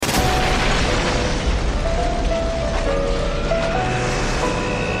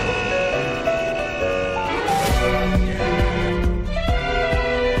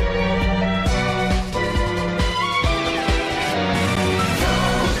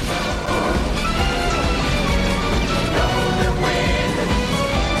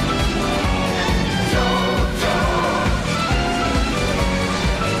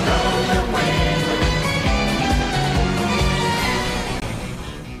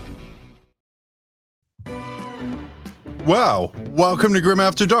Wow, welcome to Grim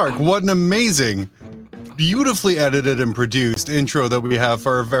After Dark. What an amazing, beautifully edited and produced intro that we have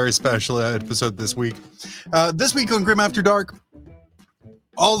for our very special episode this week. This week on Grim After Dark,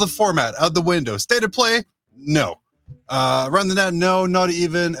 all the format out the window. State of play? No. Run the net? No, not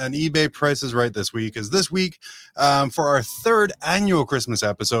even. And eBay Price is Right this week. Is this week, for our third annual Christmas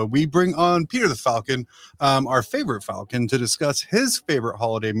episode, we bring on Peter the Falcon, our favorite Falcon, to discuss his favorite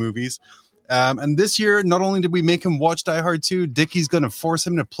holiday movies. And this year, not only did we make him watch Die Hard 2, Dickie's going to force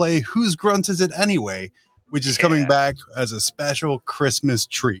him to play Whose Grunt Is It Anyway, which is coming back as a special Christmas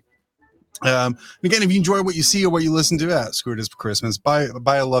treat. Again, if you enjoy what you see or what you listen to, screw it, it's Christmas. Buy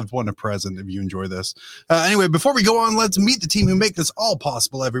a loved one a present if you enjoy this. Anyway, before we go on, let's meet the team who make this all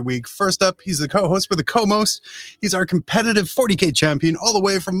possible every week. First up, he's the co-host for the Co-Most. He's our competitive 40K champion all the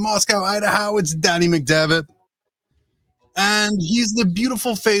way from Moscow, Idaho. It's Danny McDevitt. And he's the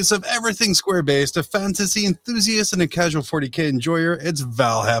beautiful face of everything square-based, a fantasy enthusiast and a casual 40K enjoyer. It's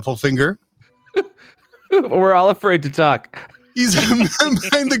Val Heffelfinger. We're all afraid to talk. He's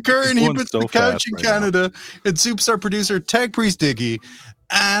behind the curtain. He puts the couch in Canada. It's superstar producer Tag Priest Dickie.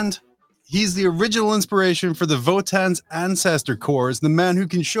 And he's the original inspiration for the Votan's ancestor cores, the man who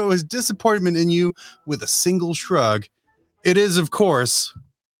can show his disappointment in you with a single shrug. It is, of course...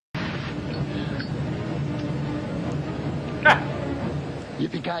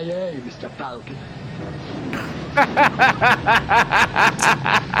 Yippee-ki-yay, Mr. Falcon.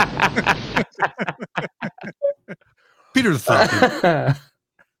 Peter the Falcon.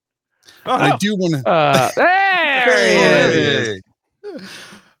 I do want to... There he is.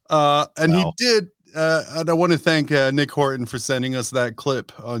 And he did... and I want to thank Nick Horton for sending us that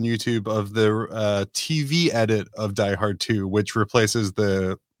clip on YouTube of the TV edit of Die Hard 2, which replaces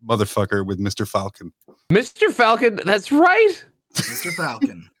the motherfucker with Mr. Falcon. Mr. Falcon, that's right. Mr.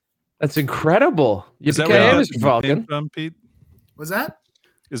 Falcon. That's incredible. Is that where you got Mr. the Falcon nickname from, Pete? Was that?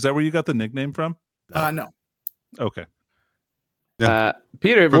 Is that where you got the nickname from? No. Okay.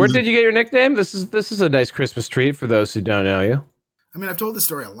 Peter, where did you get your nickname? This is a nice Christmas treat for those who don't know you. I mean, I've told the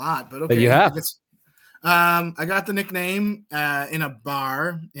story a lot, but okay. You have. I got the nickname in a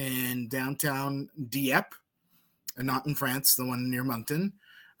bar in downtown Dieppe, not in France, the one near Moncton.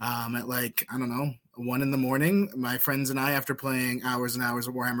 At like, I don't know, 1 a.m, my friends and I, after playing hours and hours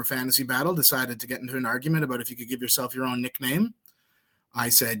of Warhammer Fantasy Battle, decided to get into an argument about if you could give yourself your own nickname. I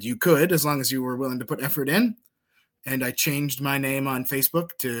said you could, as long as you were willing to put effort in. And I changed my name on Facebook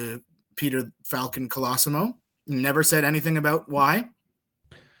to Peter Falcon Colosimo. Never said anything about why.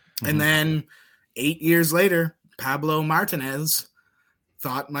 Mm-hmm. And then 8 years later, Pablo Martinez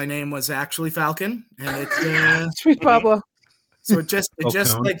thought my name was actually Falcon. And it's Sweet Pablo. So it just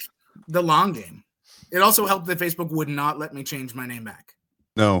like the long game. It also helped that Facebook would not let me change my name back.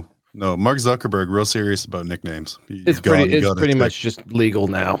 No. Mark Zuckerberg, real serious about nicknames. It's pretty much just legal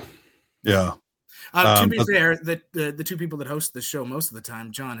now. Yeah. To be fair, the two people that host the show most of the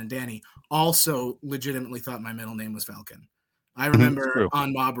time, John and Danny, also legitimately thought my middle name was Falcon. I remember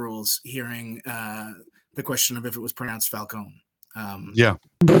on Mob Rules hearing the question of if it was pronounced Falcone. Yeah.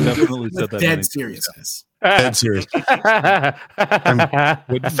 Definitely said that. Dead seriousness. Dead serious. That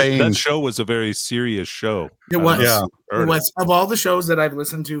show was a very serious show. It was. Yeah. It was. Of all the shows that I've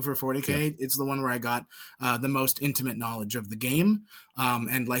listened to for 40K, it's the one where I got the most intimate knowledge of the game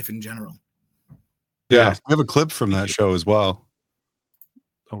and life in general. Yeah. I have a clip from that show as well.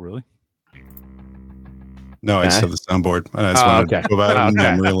 Oh, really? No, I just have the soundboard. I just wanted to go back in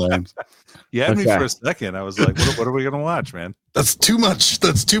memory lane. You had me for a second. I was like, what are we going to watch, man? That's too much.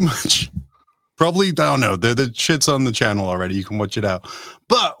 Probably, I don't know. The shit's on the channel already. You can watch it out.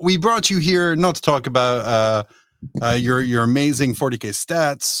 But we brought you here not to talk about your amazing 40K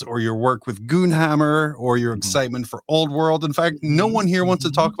stats or your work with Goonhammer or your excitement for Old World. In fact, no one here wants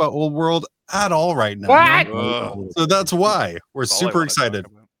to talk about Old World at all right now. What? So that's why we're super excited.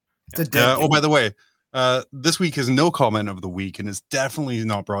 By the way, this week is no comment of the week and is definitely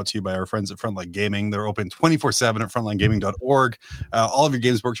not brought to you by our friends at Frontline Gaming. They're open 24/7 at frontlinegaming.org. All of your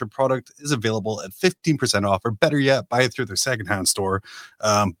Games Workshop product is available at 15% off, or better yet, buy it through their secondhand store.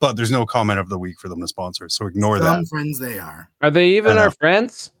 But there's no comment of the week for them to sponsor, so ignore that. Some friends they are. Are they even our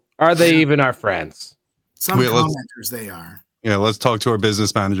friends? Are they even our friends? Some commenters they are. Yeah, let's talk to our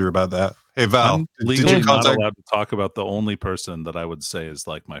business manager about that. Hey, Val, I'm legally not allowed to talk about the only person that I would say is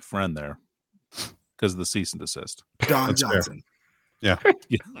like my friend there. Because of the cease and desist. Don Johnson. Yeah.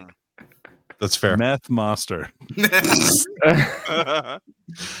 That's fair. Meth Master.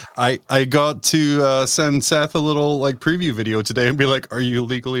 I got to send Seth a little preview video today and be like, are you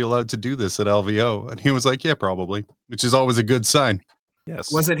legally allowed to do this at LVO? And he was like, yeah, probably, which is always a good sign.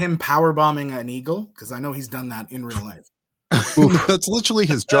 Yes. Was it him power bombing an eagle? Because I know he's done that in real life. That's literally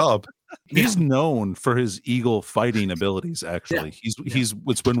his job. He's known for his eagle fighting abilities. Actually,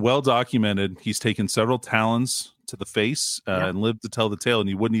 it's been well documented. He's taken several talons to the face and lived to tell the tale, and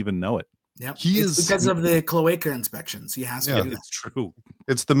you wouldn't even know it. Yep. It's because of the cloaca inspections. He has to do that. It's true.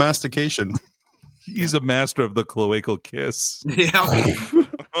 It's the mastication. He's a master of the cloacal kiss. Yeah.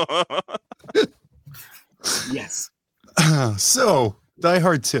 Yes. So, Die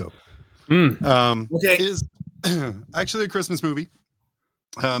Hard 2 Okay. is actually a Christmas movie.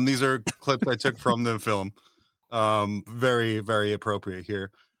 These are clips I took from the film. Very, very appropriate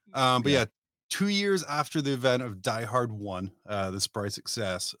here. But yeah, 2 years after the event of Die Hard 1, the surprise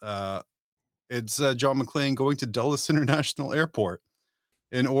success, it's John McClane going to Dulles International Airport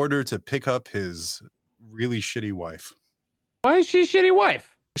in order to pick up his really shitty wife. Why is she a shitty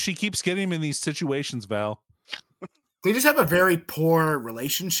wife? She keeps getting him in these situations, Val. They just have a very poor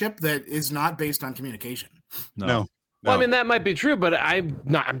relationship that is not based on communication. No. Well, I mean, that might be true, but I'm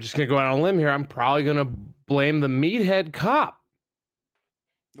just going to go out on a limb here. I'm probably going to blame the meathead cop.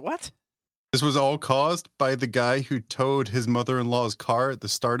 What? This was all caused by the guy who towed his mother-in-law's car at the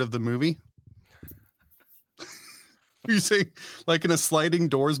start of the movie. You saying, like in a sliding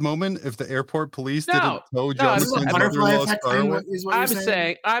doors moment, if the airport police didn't tow John McClane's mother-in-law's car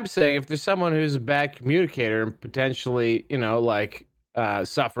away? I'm saying if there's someone who's a bad communicator and potentially,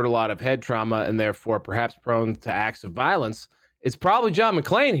 suffered a lot of head trauma and therefore perhaps prone to acts of violence, it's probably John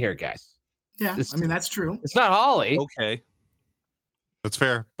McClane here, guys. Yeah, I mean, that's true. It's not Holly. Okay. That's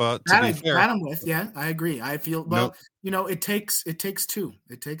fair, but to be fair, I'm with. Yeah, I agree. I feel it takes two.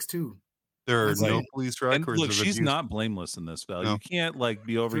 It takes two. There are no police records. And look, she's not blameless in this, Val. No. You can't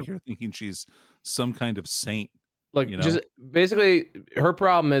be over here thinking she's some kind of saint. Look, just basically, her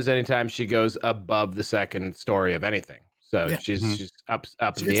problem is anytime she goes above the second story of anything. So she's up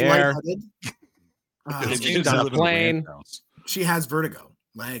in the air. She's on a plane. She has vertigo,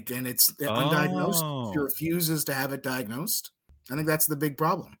 and it's undiagnosed. She refuses to have it diagnosed. I think that's the big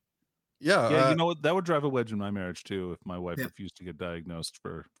problem. Yeah, you know what? That would drive a wedge in my marriage too if my wife refused to get diagnosed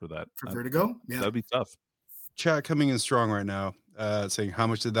for that. For vertigo? Yeah, that'd be tough. Chat coming in strong right now, saying how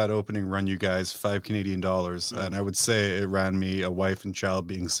much did that opening run you guys? $5 Canadian. And I would say it ran me a wife and child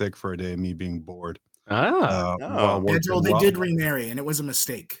being sick for a day, and me being bored. They did remarry, and it was a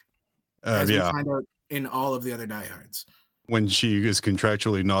mistake. As we find out in all of the other diehards. When she is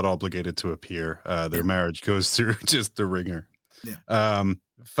contractually not obligated to appear, their marriage goes through just the ringer. Yeah.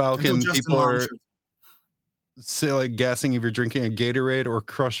 Falcon, people are guessing if you're drinking a Gatorade or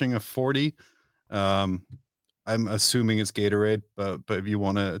crushing a 40. I'm assuming it's Gatorade, but if you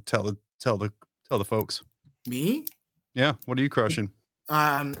want to tell the folks. Me? Yeah. What are you crushing?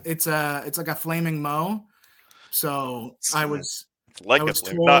 It's like a flaming Mo. So I was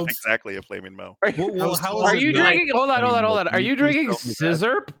told, not exactly a flaming Mo. Are you drinking? Hold on. Are you drinking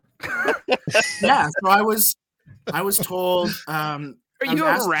scissor? Yeah. So I was told. Are you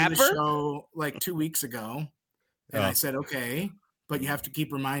a rapper? Show like 2 weeks ago, and I said okay, but you have to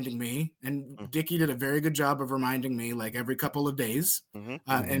keep reminding me. And Dickie did a very good job of reminding me, like every couple of days,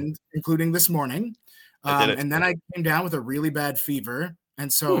 and including this morning. And then I came down with a really bad fever,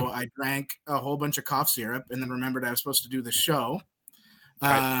 and so I drank a whole bunch of cough syrup, and then remembered I was supposed to do the show.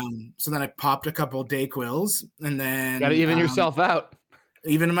 So then I popped a couple of DayQuils, and then got to even yourself out.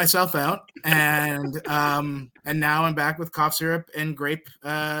 Evening myself out, and now I'm back with cough syrup and grape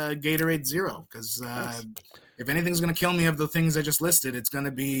Gatorade Zero, because if anything's going to kill me of the things I just listed, it's going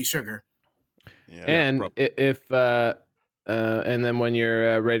to be sugar. Yeah, and and then when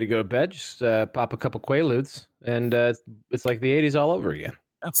you're ready to go to bed, just pop a couple Quaaludes, and it's like the 80s all over again.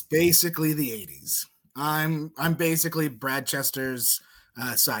 It's basically the 80s. I'm basically Brad Chester's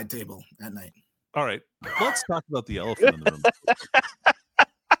side table at night. All right, let's talk about the elephant in the room.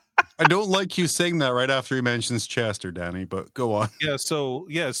 I don't like you saying that right after he mentions Chester, Danny, but go on. Yeah, so,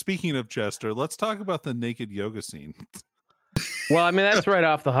 speaking of Chester, let's talk about the naked yoga scene. Well, I mean, that's right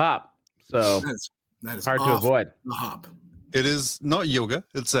off the hop, so that is hard to avoid. The hop. It is not yoga.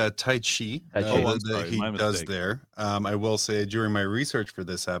 It's Tai Chi that he does there. I will say during my research for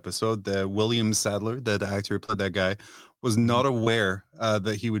this episode, that William Sadler, the actor who played that guy, was not aware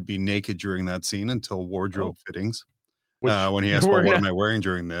that he would be naked during that scene until wardrobe fittings. When he asked, what am I wearing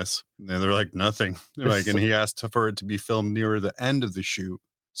during this? And they're like, nothing. And he asked for it to be filmed nearer the end of the shoot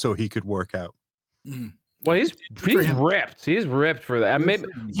so he could work out. Well, he's ripped. He's ripped for that. Maybe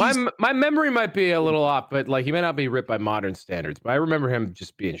my memory might be a little off, but he may not be ripped by modern standards. But I remember him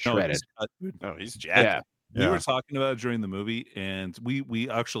just being shredded. No, he's jacked. We were talking about it during the movie, and we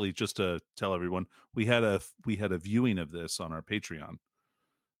actually, just to tell everyone, we had a viewing of this on our Patreon.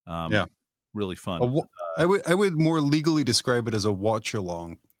 Really fun. I would more legally describe it as a watch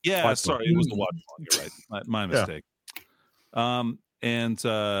along. Yeah, sorry, it was the watch along. You're right. My mistake.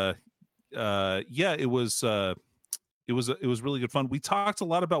 It was really good fun. We talked a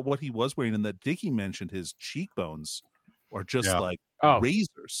lot about what he was wearing, and that Dickie mentioned his cheekbones are just like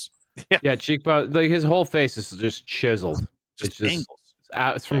razors. Yeah, cheekbone. Like his whole face is just chiseled. It's just angles.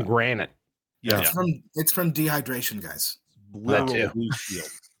 It's from granite. Yeah, it's from dehydration, guys.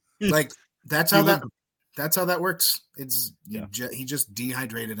 Like that's how that works. It's he just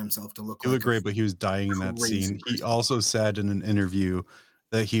dehydrated himself to look. He looked great, but he was dying in that scene. He also said in an interview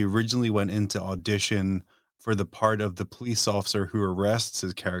that he originally went into audition for the part of the police officer who arrests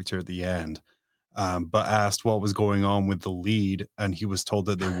his character at the end, but asked what was going on with the lead, and he was told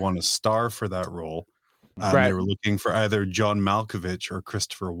that they won a star for that role. They were looking for either John Malkovich or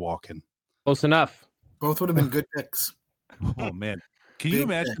Christopher Walken. Close enough. Both would have been good picks. Oh man, can you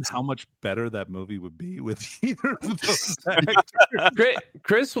imagine how much better that movie would be with either of those actors?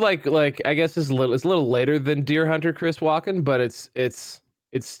 Chris, like I guess it's a little later than Deer Hunter Chris Walken, but it's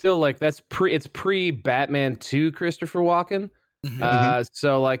still like it's pre Batman 2 Christopher Walken.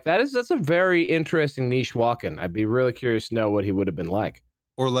 So like that's a very interesting niche Walken. I'd be really curious to know what he would have been like.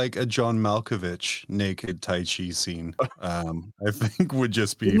 Or like a John Malkovich naked Tai Chi scene. I think would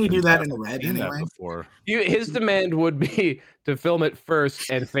just be. Didn't we do that in the red anyway? Before. His demand would be to film it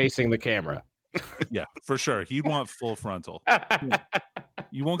first and facing the camera. Yeah, for sure. He'd want full frontal.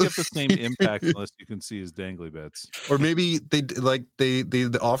 You won't get the same impact unless you can see his dangly bits. Or maybe they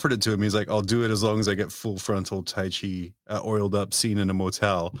offered it to him. He's like, I'll do it as long as I get full frontal Tai Chi oiled up scene in a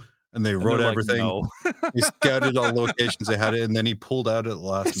motel. And they wrote everything. Like, no. He scouted all locations. They had it, and then he pulled out at the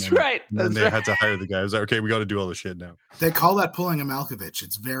last minute. Right. And then they had to hire the guy. I was like, okay, we got to do all the shit now. They call that pulling a Malkovich.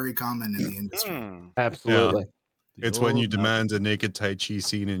 It's very common in the industry. Absolutely. Yeah. It's when you demand a naked Tai Chi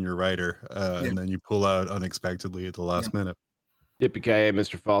scene in your writer, and then you pull out unexpectedly at the last minute. Yippee-ki-yay,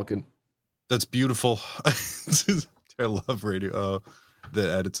 Mr. Falcon. That's beautiful. I love radio.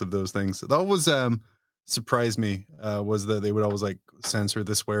 The edits of those things. That was surprised me was that they would always like censor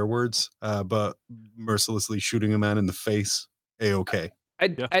the swear words, but mercilessly shooting a man in the face, A-okay. I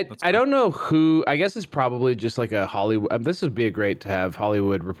don't know who. I guess it's probably just like a Hollywood. This would be great to have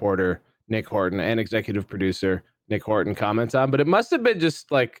Hollywood reporter Nick Horton and executive producer Nick Horton comment on, but it must have been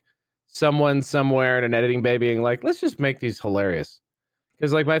just like someone somewhere in an editing bay being like, let's just make these hilarious.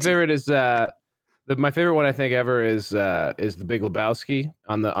 Because like my favorite is my favorite one I think ever is the Big Lebowski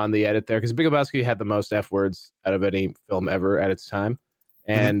on the edit there, because Big Lebowski had the most F words out of any film ever at its time,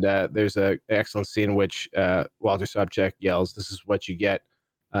 and there's an excellent scene in which Walter Sobchak yells, "This is what you get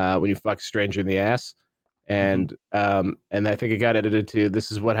when you fuck a stranger in the ass," and I think it got edited to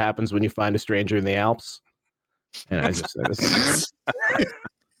 "This is what happens when you find a stranger in the Alps," and I just said this.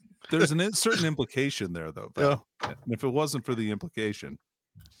 There's a certain implication there, though. And if it wasn't for the implication,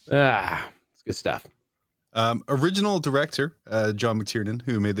 it's good stuff. Original director John McTiernan,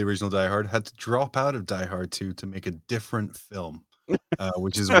 who made the original Die Hard, had to drop out of Die Hard 2 to make a different film,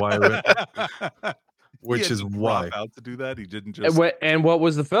 which is why. Out to do that, he didn't just. And what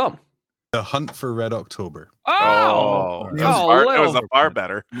was the film? The Hunt for Red October. It was a far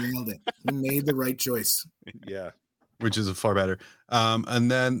better. Nailed it. He made the right choice. Yeah. Which is a far better. And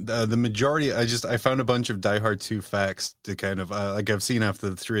then the majority, I found a bunch of Die Hard 2 facts to kind of, like I've seen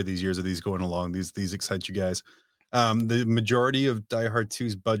after the 3 of these years of these going along, these excite you guys. The majority of Die Hard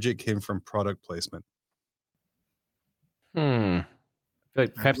 2's budget came from product placement.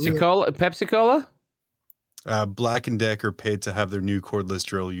 Like Pepsi Cola? Black & Decker paid to have their new cordless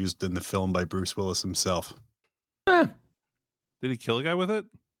drill used in the film by Bruce Willis himself. Did he kill a guy with it?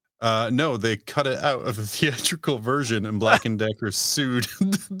 No, they cut it out of the theatrical version, and Black & Decker sued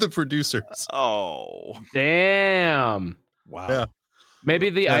the producers. Oh, damn! Wow. Yeah.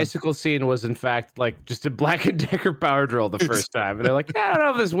 Maybe the icicle scene was in fact like just a Black & Decker power drill the first time, and they're like, I don't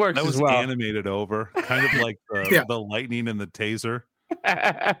know if this works. That was as well. Animated over, kind of like the lightning and the taser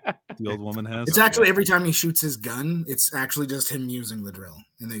the old woman has. It's actually every time he shoots his gun, it's actually just him using the drill,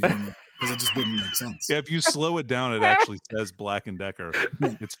 and they because it just didn't make sense. Yeah, if you slow it down, it actually says Black & Decker.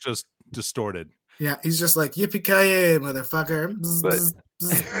 It's just distorted. Yeah, he's just like, yippee-ki-yay, motherfucker.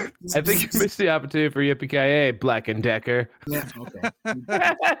 I think you missed the opportunity for yippee-ki-yay, Black & Decker. Yeah, okay.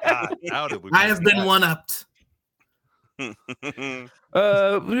 I have been one-upped.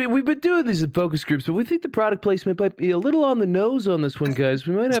 We've been doing these in focus groups, but we think the product placement might be a little on the nose on this one, guys.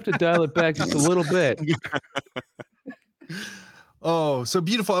 We might have to dial it back just a little bit. Oh, so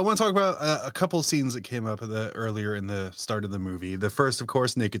beautiful. I want to talk about a couple of scenes that came up earlier in the start of the movie. The first, of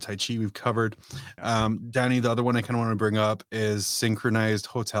course, Naked Tai Chi, we've covered. Danny, the other one I kind of want to bring up is synchronized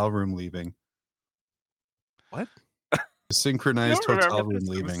hotel room leaving. What? Synchronized You don't hotel remember room this?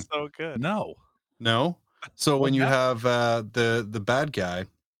 It was leaving. so good. No. No. So What when you happened? have the bad guy,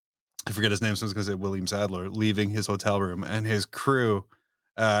 I forget his name, so I was going to say William Sadler, leaving his hotel room, and his crew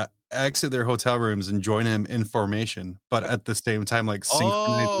exit their hotel rooms and join him in formation, but at the same time, like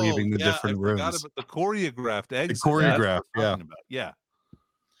synchronized leaving the different I forgot rooms. about the choreographed exit. The choreograph, That's what I'm talking about. Yeah.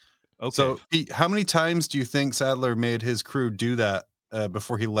 Okay. So, Pete, how many times do you think Sadler made his crew do that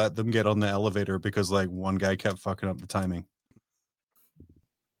before he let them get on the elevator because like one guy kept fucking up the timing?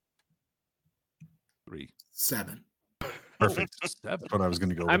 3. 7. Perfect. 7. That's what I was going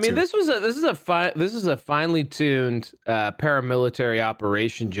to go with. I mean, too. this is a finely tuned paramilitary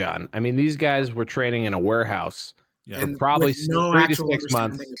operation, John. I mean, these guys were training in a warehouse Yeah. for And probably with no 3 to actual 6 months.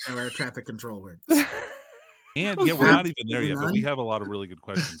 understanding of how air traffic control works. And yeah, we're not even there yet, but we None. have a lot of really good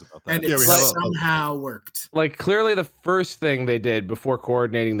questions about that. And Yeah, it we have a- somehow worked. Like clearly the first thing they did before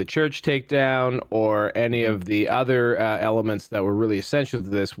coordinating the church takedown or any of the other elements that were really essential to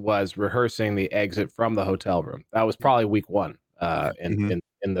this was rehearsing the exit from the hotel room. That was probably week 1 in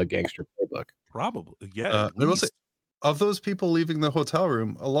the gangster playbook. Probably. Yeah. I will say, of those people leaving the hotel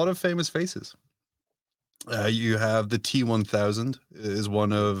room, a lot of famous faces. You have the T-1000 is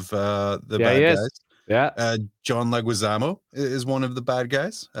one of the bad guys. Yeah. John Leguizamo is one of the bad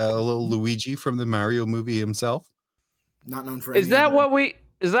guys. A little Luigi from the Mario movie himself. Not known for Is any that other- what we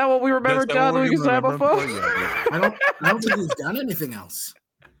remember That's John what we're gonna Leguizamo remember for? him for? Yeah, I don't think he's done anything else.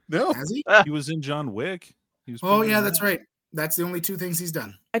 No, Has he? he was in John Wick. He was Oh pretty yeah, good. that's right. That's the only 2 things he's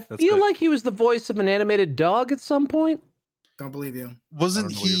done. I That's feel good. like he was the voice of an animated dog at some point. Don't believe you. wasn't I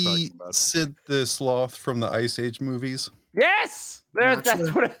don't know what you're he talking about. Sid the Sloth from the Ice Age movies? Yes, Not that's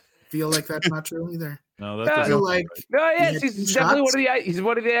sure. what. Feel like that's not true either. No, that I I doesn't feel sound like right. No, yes, had he's 2 definitely shots. he's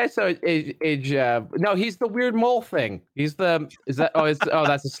one of the age. No, he's the weird mole thing. He's the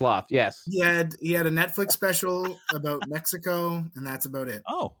that's a sloth. Yes, He had a Netflix special about Mexico, and that's about it.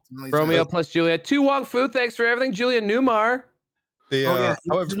 Oh, All he's Romeo done. plus Juliet. Tu Wong Fu, thanks for everything. Julia Newmar. They, Oh, yeah, he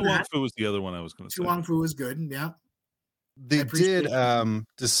was however, in Tu Wong that. Fu was the other one I was going to Tu say. Wong Fu was good. Yeah. they I appreciate did it.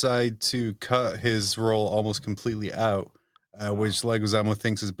 decide to cut his role almost completely out, which Leguizamo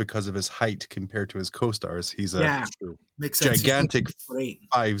thinks is because of his height compared to his co-stars. He's a Yeah. True. Makes sense. gigantic Great.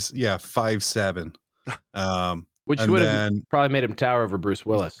 5'7". Which And would have then probably made him tower over Bruce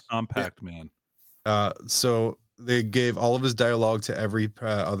Willis. Compact man. so they gave all of his dialogue to every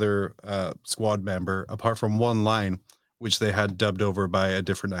other squad member, apart from one line, which they had dubbed over by a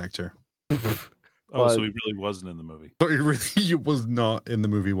different actor. Oh, so But- he really wasn't in the movie. So he was not in the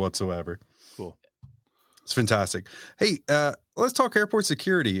movie whatsoever. Cool. It's fantastic. Hey, let's talk airport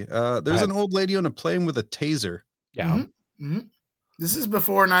security. There's ahead. an old lady on a plane with a taser. Yeah, Mhm. This is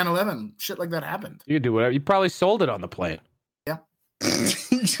before 9/11. Shit like that happened. you could do whatever. You probably sold it on the plane.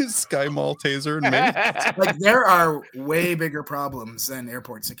 Sky Mall taser and me. Like there are way bigger problems than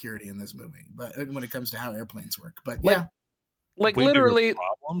airport security in this movie, but when it comes to how airplanes work. But Like- yeah, Like Way bigger literally,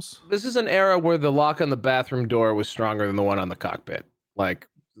 problems. this is an era where the lock on the bathroom door was stronger than the one on the cockpit. Like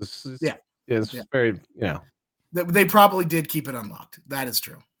this is Yeah. it's Yeah. very they probably did keep it unlocked. That is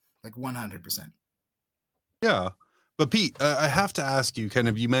true. Like 100%. Yeah. But Pete, I have to ask you, kind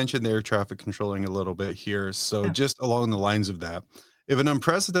of, you mentioned air traffic controlling a little bit here. So Yeah. just along the lines of that, if an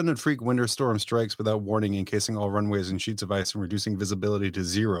unprecedented freak winter storm strikes without warning, encasing all runways and sheets of ice and reducing visibility to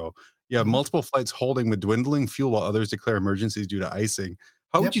zero, you have Mhm. multiple flights holding with dwindling fuel while others declare emergencies due to icing.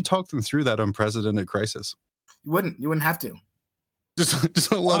 How Yep. would you talk them through that unprecedented crisis? You wouldn't have to. Just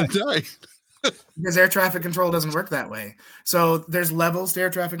don't let it die. Because air traffic control doesn't work that way. So there's levels to air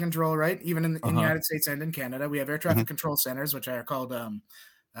traffic control, right? Even in the United States and in Canada, we have air traffic control centers, which are called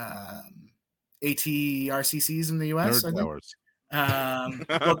ATRCCs in the US. I Nerd think. towers.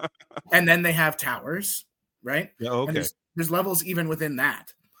 Look, and then they have towers, right? Yeah, And okay. there's levels even within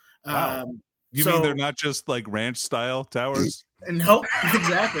that. Wow. You so- mean they're not just like ranch style towers? And no,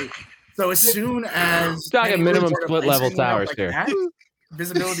 exactly. So as soon as Talking any minimum sort of split level icing went up towers like here. that,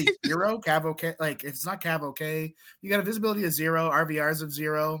 visibility 0, cav okay. Like if it's not cav okay, you got a visibility of 0, RVRs of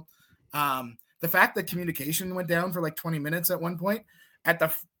 0. The fact that communication went down for like 20 minutes at one point, at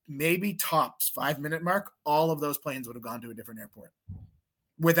the maybe tops 5-minute mark, all of those planes would have gone to a different airport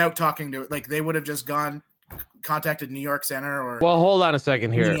without talking to it. Like they would have just contacted New York Center or Well, hold on a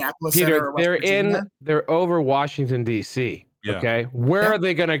second here. Minneapolis Center Peter, or West Virginia. they're over Washington, D.C. Yeah. Okay. Where Yeah. are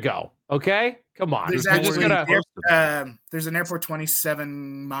they gonna go? Okay. Come on. There's They're just actually gonna there's an airport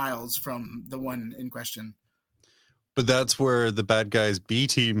 27 miles from the one in question. But that's where the bad guys B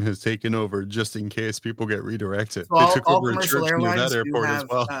team has taken over, just in case people get redirected. So They all, took all over a commercial church near airlines that do airport as have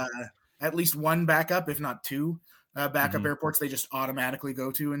well. at least one backup, if not 2. backup airports they just automatically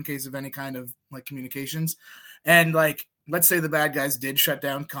go to in case of any kind of like communications. And like, let's say the bad guys did shut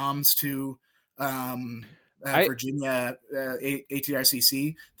down comms to Virginia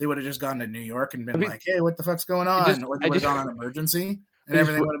ATRCC, they would have just gone to New York and been like, hey, what the fuck's going on? Or they would have gone on emergency and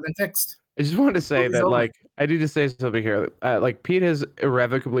everything would have been fixed. I just wanted to say that, like, I need to say something here. Like, Pete has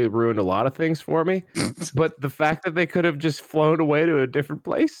irrevocably ruined a lot of things for me, but the fact that they could have just flown away to a different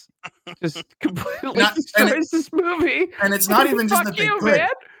place just completely destroys this movie. And it's not even just that they could. Man.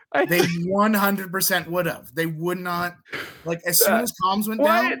 They 100% would have. They would not, like, as soon as comms went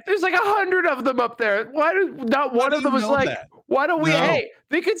down. There's like 100 of them up there. Why not one of them was like, why don't we? Hey,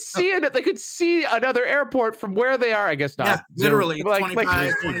 they could see it. They could see another airport from where they are. I guess not. Yeah, literally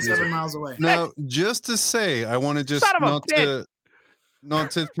 27 miles away. Now, just to say, I want to just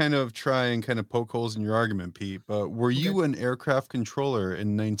not to kind of try and kind of poke holes in your argument, Pete, but were you an aircraft controller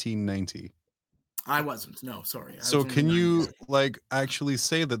in 1990? I wasn't. No, sorry. So can you like actually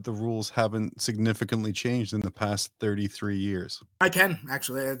say that the rules haven't significantly changed in the past 33 years? I can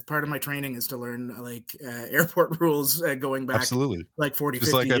actually. Part of my training is to learn like airport rules going back like 40,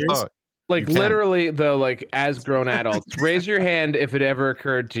 just 50 years. I thought. Like literally though, like as grown adults, raise your hand if it ever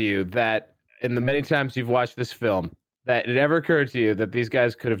occurred to you that in the many times you've watched this film, that it ever occurred to you that these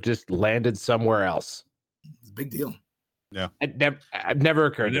guys could have just landed somewhere else. It's a big deal. Yeah, I've never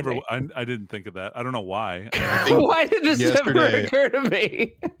occurred to me. I didn't think of that. I don't know why. Why did this never occur to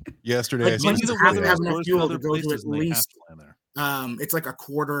me? Yesterday, like, you have to have enough fuel to go to at least. It's like a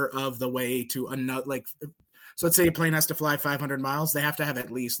quarter of the way to another. Like, so let's say a plane has to fly 500 miles. They have to have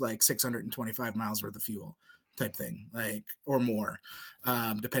at least like 625 miles worth of fuel, type thing, like or more,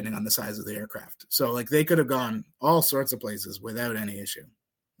 depending on the size of the aircraft. So like they could have gone all sorts of places without any issue.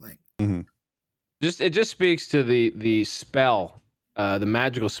 Like. Mm-hmm. It just speaks to the spell, the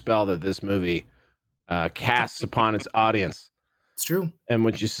magical spell that this movie casts upon its audience. It's true. And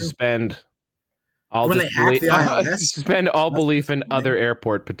when you suspend all suspend all belief in other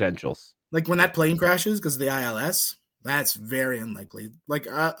airport potentials. Like when that plane crashes because of the ILS, that's very unlikely. Like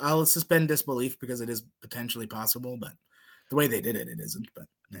I'll suspend disbelief because it is potentially possible, but the way they did it, it isn't. But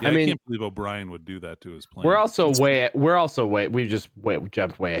yeah, I can't believe O'Brien would do that to his plane. We just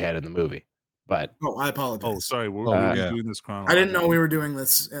jumped way ahead in the movie. But I apologize. Oh, sorry. We're doing this chronologically. I didn't know we were doing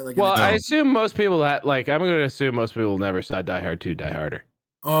this. I assume most people that I'm going to assume most people never saw Die Hard 2, Die Harder.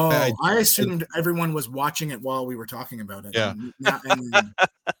 Oh, I assumed everyone was watching it while we were talking about it. Yeah.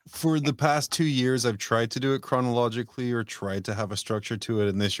 For the past 2 years, I've tried to do it chronologically or tried to have a structure to it,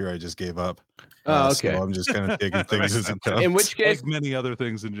 and this year I just gave up. Okay. So I'm just kind of taking things as it comes. In which case, like many other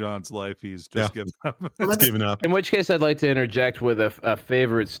things in John's life, he's just given up. Given up. In which case, I'd like to interject with a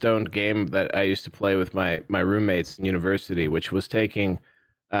favorite stoned game that I used to play with my roommates in university, which was taking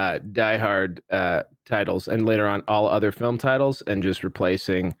Die Hard titles and later on all other film titles and just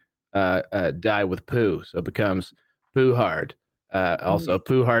replacing Die with Pooh. So it becomes Pooh Hard. Also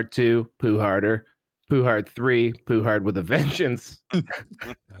Pooh Hard 2, Pooh Harder, Pooh Hard 3, Pooh Hard with a Vengeance.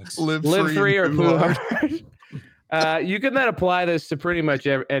 Live 3 or Pooh Hard. You can then apply this to pretty much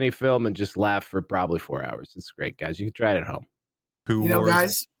any film and just laugh for probably 4 hours. It's great, guys. You can try it at home.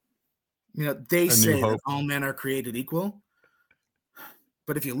 Guys, they say that all men are created equal.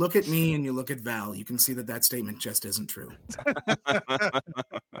 But if you look at me and you look at Val, you can see that statement just isn't true.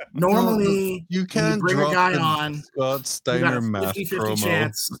 Normally, you can't bring a guy on. Scott Steiner math 50-50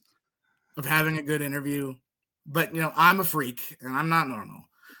 chance of having a good interview. But, I'm a freak and I'm not normal.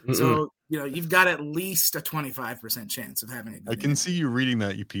 Mm-mm. So, you've got at least a 25% chance of having a good interview. I can see you reading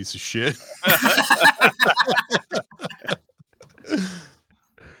that, you piece of shit.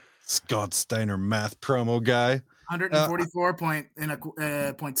 Scott Steiner math promo guy.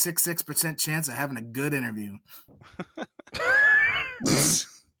 144.66% chance of having a good interview.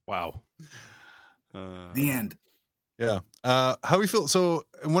 Wow. The end. Yeah. How we feel? So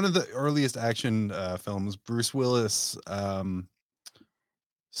in one of the earliest action films, Bruce Willis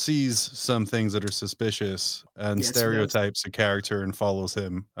sees some things that are suspicious and stereotypes a character and follows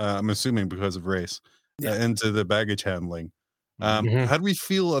him. I'm assuming because of race into the baggage handling. How do we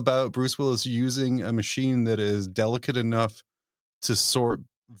feel about Bruce Willis using a machine that is delicate enough to sort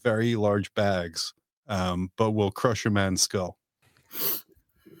very large bags, but will crush a man's skull?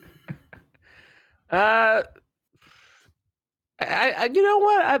 You know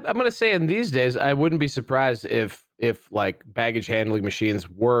what? I'm going to say in these days, I wouldn't be surprised if like baggage handling machines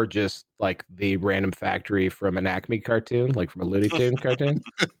were just like the random factory from an Acme cartoon, like from a Looney Tunes cartoon.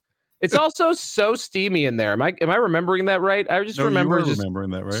 It's also so steamy in there. Am I remembering that right? I just remembering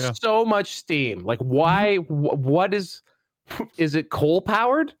that right. Yeah. So much steam. Like why? What is it coal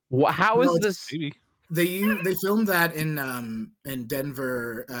powered? How is this? Maybe. They filmed that in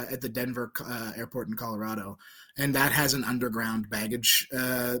Denver at the Denver airport in Colorado, and that has an underground baggage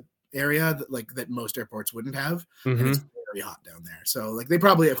area that most airports wouldn't have, and it's very hot down there. So like they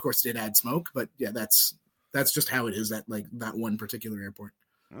probably, of course, did add smoke, but yeah, that's just how it is at like that one particular airport.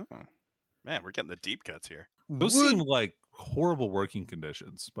 Oh, man, we're getting the deep cuts here. Those seem like horrible working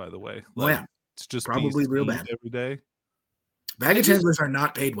conditions, by the way. Like, yeah, it's just probably real bad every day. Baggage handlers are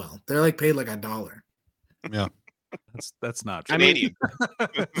not paid well. They're like paid like $1. Yeah, that's not true. Canadian.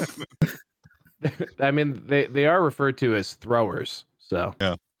 I mean, they are referred to as throwers. So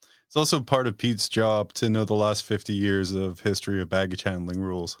yeah, it's also part of Pete's job to know the last 50 years of history of baggage handling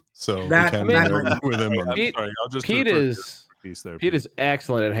rules. So That- we can't that- argue with him. on- Pete- Sorry, I'll just Pete refer to is your piece there. Pete is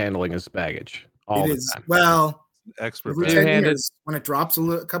excellent at handling his baggage all It the is time. well expert. every Two 10 handed. years when it drops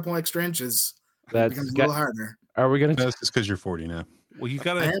a couple extra inches, it That's becomes a little harder. Are we gonna? That's just because you're 40 now. Well, you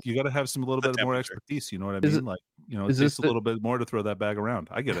gotta have some little The bit more temperature. expertise. You know what I Is mean? it- Like, you know, is it this takes a the- little bit more to throw that bag around.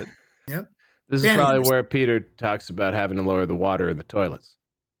 I get it. This is Danny probably understands. where Peter talks about having to lower the water in the toilets.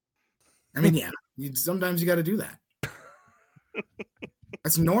 I mean, yeah, sometimes you got to do that.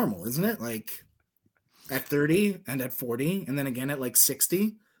 That's normal, isn't it? Like at 30 and at 40, and then again at like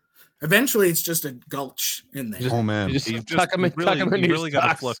 60. Eventually, it's just a gulch in there. Just- Oh man, You just You've tuck them in, really, tuck 'em in you your really got to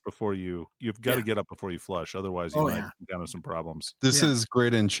socks. flush before you've got to Yeah. get up before you flush. Otherwise, you Oh, might yeah. encounter some problems. this Yeah. is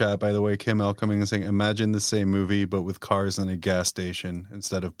great in chat, by the way. Kim L coming and saying, "Imagine the same movie, but with cars in a gas station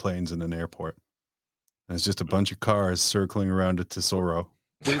instead of planes in an airport. And it's just a bunch of cars circling around a Tesoro."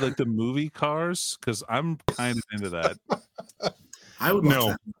 Wait, like the movie Cars? Because I'm kind of into that. I would watch No.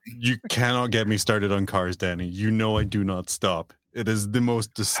 that movie. You cannot get me started on cars, Danny. You know I do not stop. It is the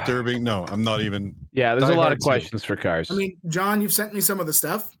most disturbing. No, I'm not even. Yeah, there's a Die lot Hard of 2. questions for cars. I mean, John, you've sent me some of the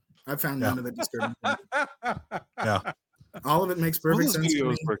stuff. I found none of it disturbing. Yeah. All of it makes Some of perfect those sense to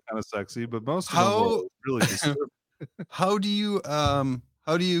me. videos were kind of sexy, but most of How- them were really disturbing. How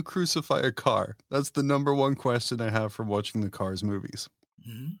do you crucify a car? That's the number one question I have from watching the Cars movies.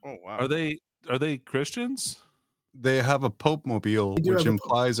 Mhm. Oh wow. Are they Christians? They have a Pope mobile, They do which have a Pope.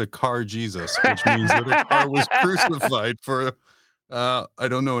 implies a car Jesus, which means that a car was crucified for, I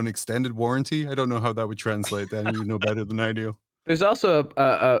don't know, an extended warranty. I don't know how that would translate. Danny, you know better than I do. There's also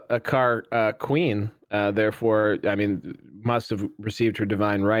a car queen, therefore, I mean, must have received her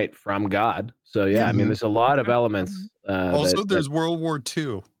divine right from God. So yeah, I mean, there's a lot of elements. Also, that- there's World War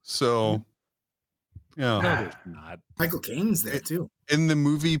II. So, yeah. No, there's not. Michael Caine's there too. In the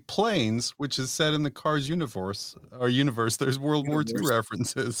movie Planes, which is set in the Cars universe, there's World War II Universe.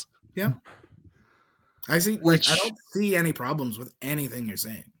 references. I see. Which- I don't see any problems with anything you're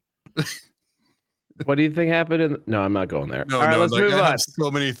saying. What do you think happened? No, I'm not going there. No, All right, no, let's like, move I on. have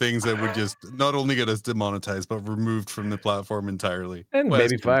so many things that would just not only get us demonetized, but removed from the platform entirely. And Well,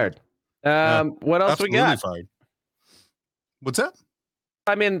 maybe it's- fired. Yeah, What else Absolutely we got? fired. What's that?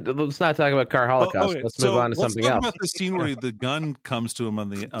 I mean, let's not talk about car holocaust. okay, Let's move on to let's something talk else. about the scene where the gun comes to him on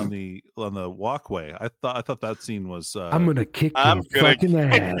the walkway. I thought that scene was. I'm gonna kick I'm your gonna fucking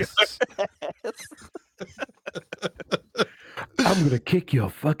ass. I'm gonna kick your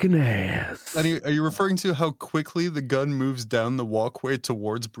fucking ass. Are you referring to how quickly the gun moves down the walkway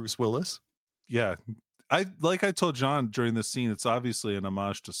towards Bruce Willis? Yeah, I told John during the scene. It's obviously an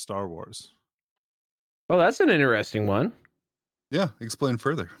homage to Star Wars. Well, that's an interesting one. Yeah, explain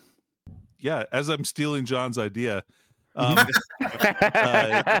further. Yeah, as I'm stealing John's idea, Uh,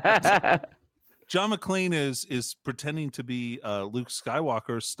 John McClane is pretending to be Luke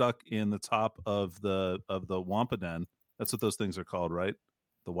Skywalker stuck in the top of the Wampaden. That's what those things are called, right?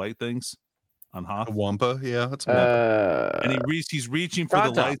 The white things on Hoth. A Wampa, yeah, that's a Wampa. And he's reaching for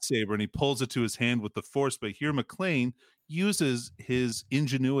the Pronto. lightsaber and he pulls it to his hand with the force. But here McClane uses his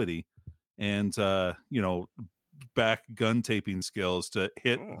ingenuity and back gun taping skills to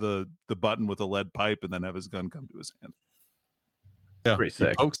hit the button with a lead pipe and then have his gun come to his hand. Yeah, pretty he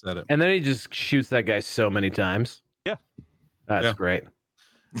sick. pokes at it. And then he just shoots that guy so many times. Yeah. That's Yeah. great.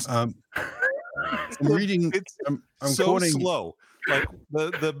 I'm reading. It's I'm so quoting. slow. Like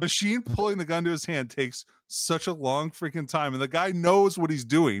the machine pulling the gun to his hand takes such a long freaking time, and the guy knows what he's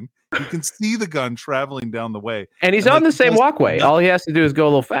doing. You can see the gun traveling down the way. And he's And, on like, the same he does walkway. nothing. All he has to do is go a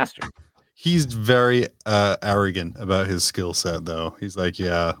little faster. He's very arrogant about his skill set, though. He's like,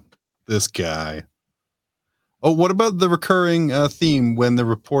 yeah, this guy. Oh, what about the recurring theme when the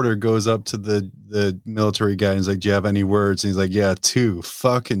reporter goes up to the military guy and he's like, "Do you have any words?" And he's like, "Yeah, 2.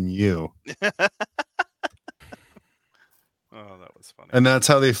 Fucking you." Oh, that was funny. And that's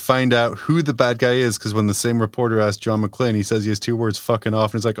how they find out who the bad guy is. Because when the same reporter asked John McClane, he says he has 2 words, "fucking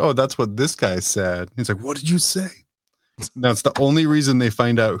off." And he's like, "Oh, that's what this guy said." He's like, "What did you say?" That's the only reason they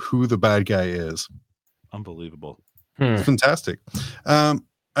find out who the bad guy is. Unbelievable. It's fantastic.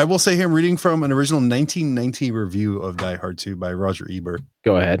 I will say here, I'm reading from an original 1990 review of Die Hard 2 by Roger Ebert.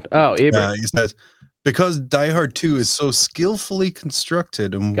 Go ahead. Oh, Ebert. He says, because Die Hard 2 is so skillfully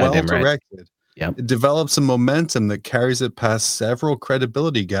constructed and Goddamn right. well-directed, Yep. it develops a momentum that carries it past several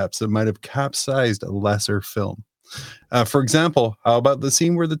credibility gaps that might have capsized a lesser film. For example, how about the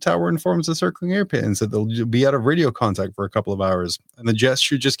scene where the tower informs the circling airplanes that they'll be out of radio contact for a couple of hours, and the jets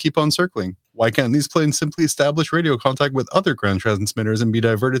should just keep on circling? Why can't these planes simply establish radio contact with other ground transmitters and be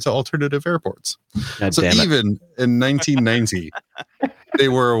diverted to alternative airports? God So damn it. even in 1990, they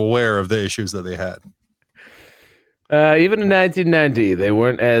were aware of the issues that they had. Even in 1990, they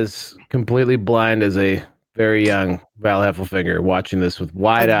weren't as completely blind as a very young Val Heffelfinger watching this with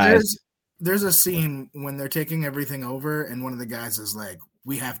wide eyes. There's a scene when they're taking everything over, and one of the guys is like,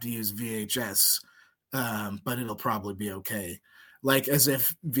 "We have to use VHS, but it'll probably be okay." Like as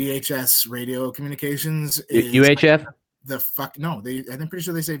if VHS radio communications is UHF? the fuck. No, I'm pretty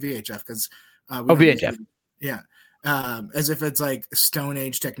sure they say VHF because VHF. Yeah, as if it's like Stone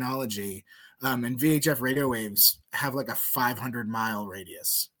Age technology. And VHF radio waves have like a 500-mile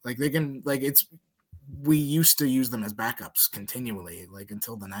radius. Like they can, like it's. We used to use them as backups continually, like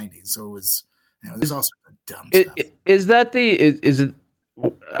until the 90s. So it was, there's also dumb stuff. Is that is it?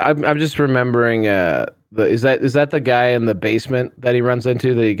 I'm just remembering. Is that the guy in the basement that he runs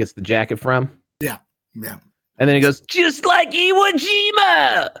into that he gets the jacket from? Yeah. And then he goes, just like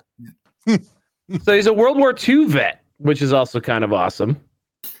Iwo Jima. So he's a World War II vet, which is also kind of awesome.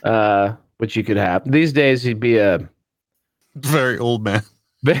 Which you could have these days. He'd be a Very old man.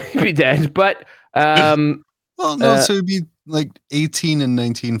 baby dead, but. Well, no, so it'd be like 18 in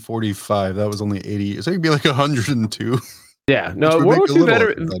 1945. That was only 80 years. So it'd be like 102. Yeah, no, would World make War it a II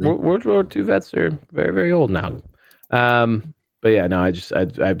little better. World War II vets are very, very old now. But yeah, no,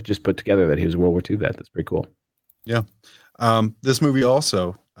 I've just put together that he was a World War II vet. That's pretty cool. Yeah. This movie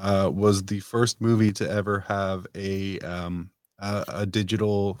also was the first movie to ever have a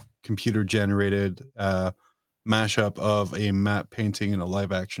digital computer generated mashup of a matte painting and a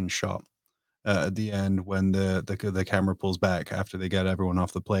live action shot at the end when the camera pulls back after they get everyone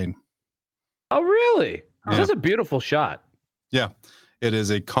off the plane. Oh, really? Yeah. That's a beautiful shot. Yeah, it is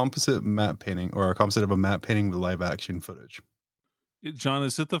a composite matte painting, or a composite of a matte painting with live action footage. John,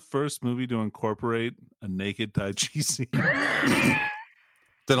 is it the first movie to incorporate a naked Tai Chi scene?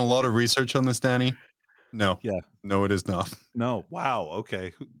 Done a lot of research on this, Danny. No. Yeah. No, it is not. No. Wow.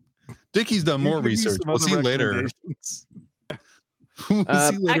 Okay. Dickie's done more Give me research. some We'll other see later. recommendations. We'll see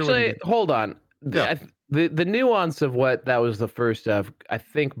later when we Actually, get- hold on. Yeah. The nuance of what that was the first of, I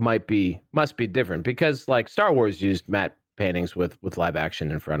think must be different because like Star Wars used matte paintings with live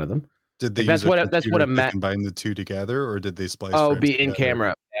action in front of them. Did they That's use what that's what a computer to matte. combine the two together, or did they splice? Oh, frames be in together?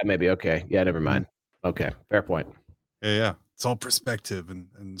 camera. Yeah, maybe. Okay. Yeah, never mind. Okay, fair point. Yeah. It's all perspective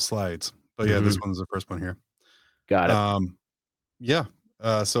and slides. But yeah, this one's the first one here. Got it. Yeah.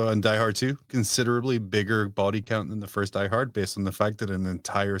 So in Die Hard 2, considerably bigger body count than the first Die Hard, based on the fact that an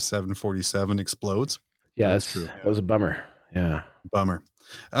entire 747 explodes. Yeah, that's that's true. that was a bummer. Yeah. Bummer.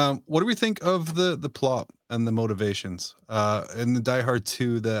 What do we think of the plot and the motivations? In the Die Hard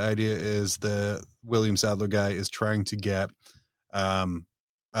 2, the idea is the William Sadler guy is trying to get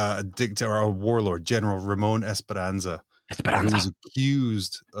a dictator or a warlord, General Ramon Esperanza, who's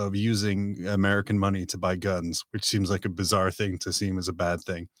accused of using American money to buy guns, which seems like a bizarre thing to seem as a bad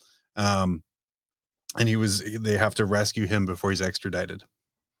thing. And they have to rescue him before he's extradited.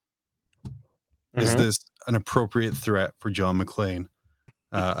 Is this an appropriate threat for John McClane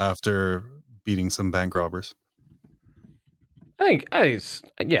after beating some bank robbers? I think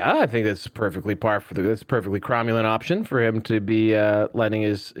that's perfectly that's a perfectly cromulent option for him to be lending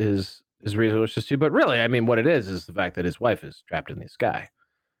his resources to. But really, I mean, what it is the fact that his wife is trapped in the sky.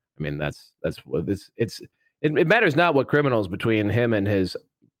 I mean, that's what it matters not what criminals between him and his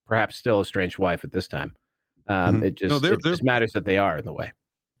perhaps still estranged wife at this time. It just matters that they are in the way.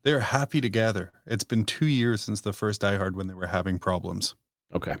 They're happy together. It's been 2 years since the first Die Hard when they were having problems.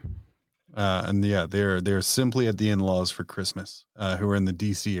 Okay. And yeah, they're simply at the in-laws for Christmas, who are in the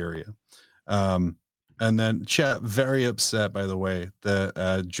DC area. And then Chet, very upset, by the way,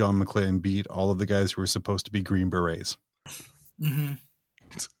 that John McClane beat all of the guys who were supposed to be Green Berets. Mm-hmm.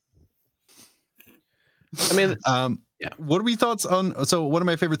 I mean, yeah. What are we thoughts on? So one of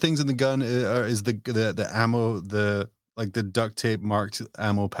my favorite things in the gun is the ammo, the duct tape marked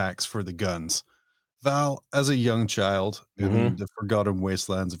ammo packs for the guns. Val, as a young child in the forgotten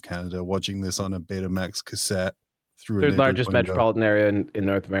wastelands of Canada, watching this on a Betamax cassette through a third neighbor's largest window. metropolitan area in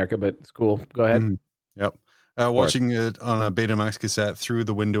North America, but it's cool. Go ahead. Yep. Watching it on a Betamax cassette through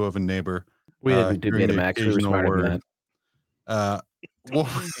the window of a neighbor, We didn't do hearing the Betamax. We were occasional smarter than word. that. What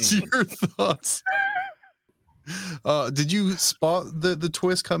was your thoughts? Did you spot the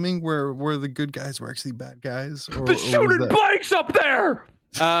twist coming where the good guys were actually bad guys? Or The was shooting that- blanks up there.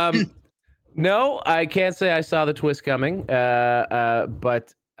 No, I can't say I saw the twist coming.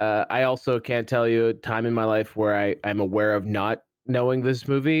 But I also can't tell you a time in my life where I'm aware of not knowing this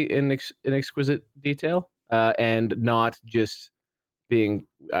movie in exquisite detail, and not just being,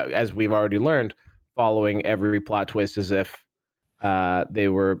 as we've already learned, following every plot twist as if they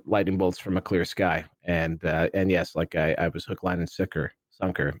were lightning bolts from a clear sky. And yes, like I was hook, line, and sinker,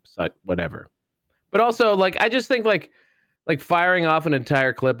 whatever. But also, like, I just think like firing off an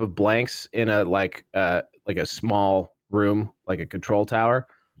entire clip of blanks in a like a small room, like a control tower,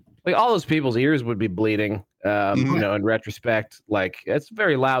 like all those people's ears would be bleeding. You know, in retrospect, like it's a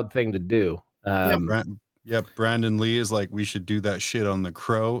very loud thing to do. Brandon Lee is like, we should do that shit on The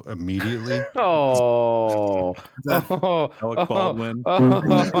Crow immediately. Oh, Alec Baldwin.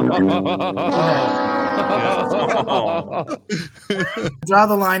 Draw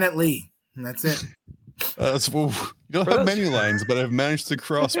the line at Lee, and that's it. You don't have many lines, but I've managed to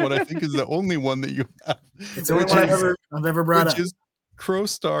cross what I think is the only one that you have. It's the only one I've ever brought up. Which is Crow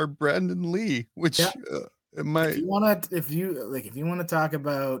star Brandon Lee, which if you want to talk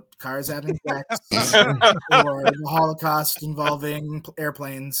about cars having sex or the Holocaust involving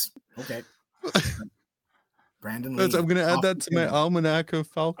airplanes, okay. Brandon Lee. I'm going to add that to my almanac of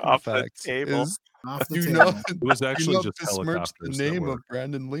Falcon Off the facts. table. Off the Do table. not, It was actually do not just besmirch helicopters. the that name were- of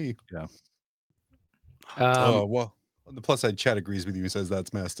Brandon Lee. Um, Well, on the plus side, Chad agrees with you and says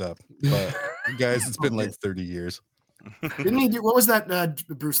that's messed up. But guys, it's been like 30 years. Didn't he do? What was that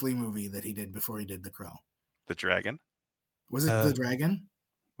Bruce Lee movie that he did before he did The Crow? The dragon? Was it The Dragon?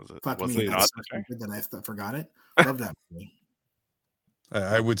 Was it? Fuck Was me, it that's not the so dragon? stupid that I forgot it. Love that movie.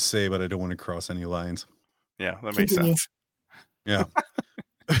 I would say, but I don't want to cross any lines. Yeah, that makes Continue. sense. Yeah.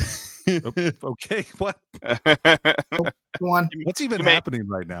 Okay, what? Go on. What's even we may- happening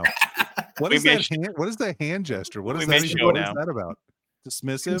right now? What we is may that? What is that hand gesture? What we is may that? show What is now. that about?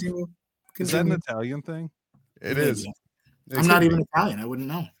 Dismissive? Continue. Is that an Continue. Italian thing? It Maybe. is. I'm not even Italian. I wouldn't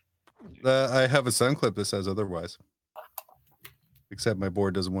know. I have a sound clip that says otherwise. Except my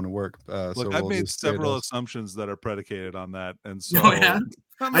board doesn't want to work. Look, so I've we'll made just say it several is. assumptions that are predicated on that, and so Oh, yeah?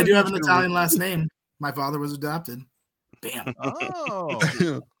 I'm I do not have an even Italian sure- last name. My father was adopted. Bam. Oh,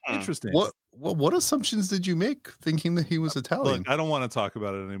 interesting. What assumptions did you make thinking that he was Italian? Look, I don't want to talk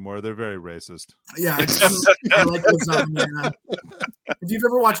about it anymore. They're very racist. Yeah, I like lasagna. If you've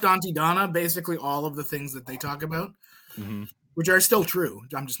ever watched Auntie Donna, basically all of the things that they talk about, Mhm. which are still true.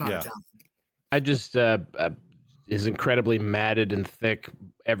 I'm just not Yeah. Italian. I just his incredibly matted and thick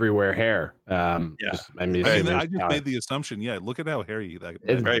everywhere hair. Yeah. I just it's made the assumption. Yeah, look at how hairy that.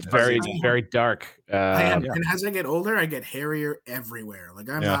 Very very fuzzy. very dark. I am, yeah. and as I get older, I get hairier everywhere. Like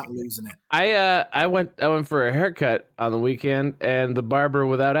I'm Yeah. not losing it. I went for a haircut on the weekend, and the barber,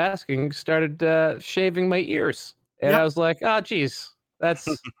 without asking, started shaving my ears, and Yep. I was like, "Oh, geez, that's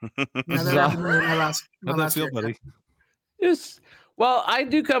Yeah, that happened to me in my last How'd that feel, haircut. buddy? just." Well, I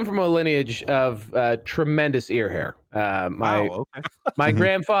do come from a lineage of tremendous ear hair. My Wow, okay. my Mhm.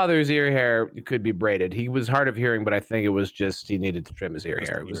 grandfather's ear hair could be braided. He was hard of hearing, but I think it was just he needed to trim his ear Just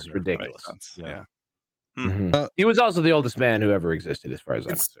hair. It ear was hair, ridiculous. Makes sense. Yeah. Yeah. Mhm. He was also the oldest man who ever existed, as far as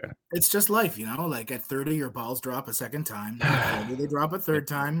I'm It's- concerned. It's just life, you know. Like at 30, your balls drop a second time. At 40, they drop a third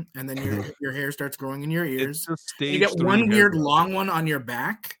time, and then your hair starts growing in your It's ears. just You stage get 3 one hair weird growth. long one on your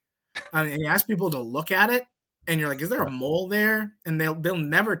back, and you ask people to look at it, and you're like, "Is there a mole there?" And they'll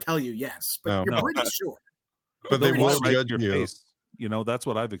never tell you yes, but No. you're No. pretty sure. But they They'll will go right to judge your you. face. You know, that's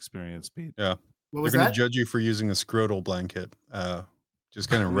what I've experienced, Pete. What They're was going to that? judge you for using a scrotal blanket. Just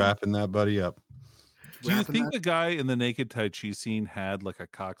kind of wrapping that buddy up. Do you Wrapping think that? the guy in the naked Tai Chi scene had like a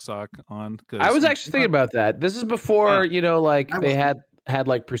cocksock on? 'Cause I was he- actually thinking about that. This is before, like I they wasn't. had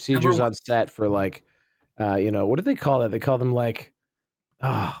like procedures Number on set for like, what do they call that? They call them like,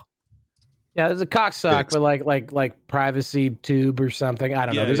 yeah, there's a cocksock, Dicks. but like privacy tube or something. I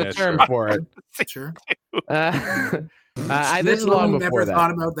don't know. Yeah, There's yeah, a term sure. for it. Sure. This is long Literally before never that.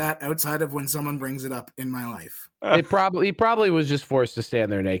 thought about that outside of when someone brings it up in my life. He probably was just forced to stand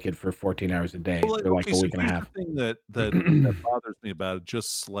there naked for 14 hours a day Well, for like okay, a so week and a here's half. the thing that bothers me about it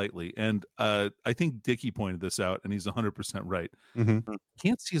just slightly, and I think Dickie pointed this out, and he's 100% right. Mhm.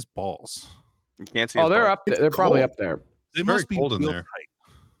 Can't see his balls. You can't see. Oh, his they're balls. up there. They're probably cold. up there. They very must be cold in real there. tight.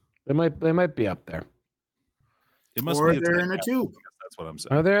 They might be up there. It must Or be they're tight in a cap, tube. That's what I'm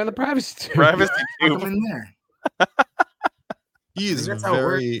saying. Are they in the privacy tube? Privacy Put tube. them in there. He is That's how it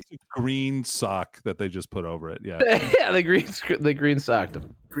works. very. Green sock that they just put over it. Yeah. Yeah, the green socked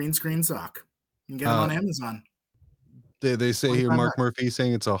him. Green screen sock. You can get them on Amazon. They say here, 25 Mark bucks. Murphy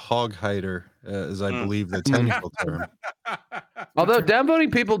saying it's a hog hider, is I believe the technical term. Although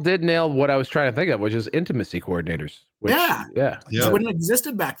downvoting people did nail what I was trying to think of, which is intimacy coordinators. Which, Yeah. yeah. Yeah. It wouldn't have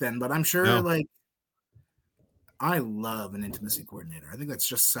existed back then, but I'm sure No. like I love an intimacy coordinator. I think that's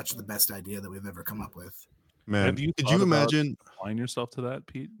just such the best idea that we've ever come up with. Man, Have you could thought you about imagine applying yourself to that,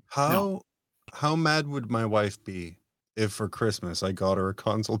 Pete? how mad would my wife be if for Christmas I got her a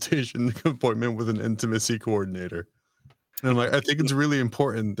consultation appointment with an intimacy coordinator? And I'm like, I think it's really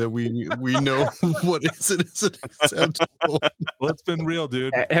important that we know what is and isn't acceptable. Well, it's been real,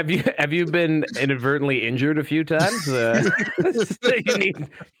 dude. Have you been inadvertently injured a few times? So you need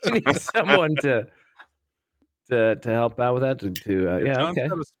someone to help out with that. Yeah, John's okay.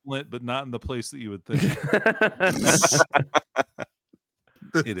 got a splint, but not in the place that you would think.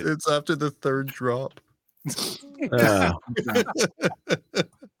 It is. It's after the third drop. It's a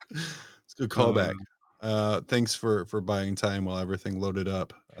good callback. Thanks for buying time while everything loaded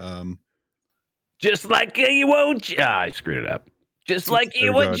up. Just like Iwo Jima. I screwed it up. Just like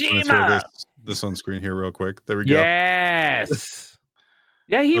There we go. Iwo I'm gonna throw Jima. this on screen here real quick. There we go. Yes.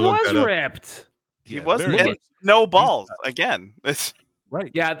 Yeah, he Look was that up. ripped. He Yeah, wasn't very getting much. no balls again. It's Right.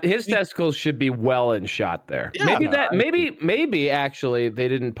 Yeah, his testicles should be well in shot there. Yeah. Maybe actually they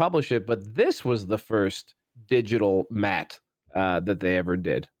didn't publish it, but this was the first digital mat that they ever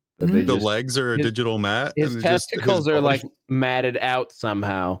did. That they The just- legs are a his- digital mat. his and it's just- testicles his are body- like matted out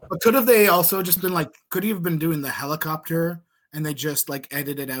somehow. But could have they also just been like, could he have been doing the helicopter and they just like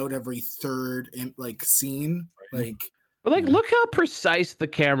edited out every third like scene? Like, But like, look how precise the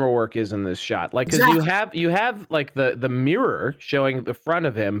camera work is in this shot. Like, because Exactly. you have like the mirror showing the front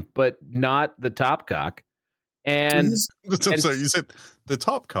of him, but not the top cock, and he's- I'm and- sorry, you said the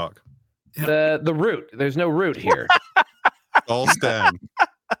top cock. the root. There's no root here. All stand.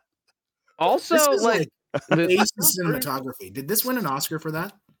 Also, this is like, like ace of cinematography. Did this win an Oscar for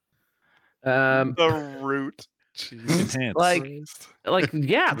that? the root. Jesus Enhanced. like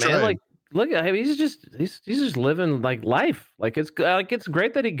yeah, man. Trying. Like, look at him. He's just living like life. Like it's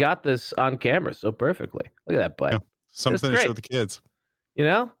great that he got this on camera so perfectly. Look at that butt. Yeah. Something to great. show the kids. You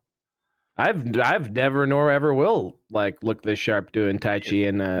know, I've never nor ever will like look this sharp doing Tai Chi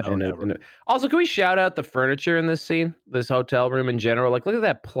in a. Also, can we shout out the furniture in this scene, this hotel room in general? Like, look at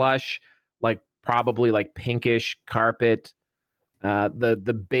that plush, like probably like pinkish carpet.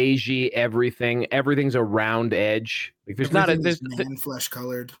 The beigey everything's a round edge. Like there's not flesh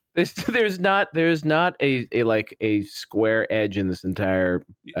colored. there's not a like a square edge in this entire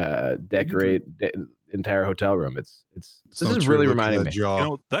entire hotel room. This is really reminding me. You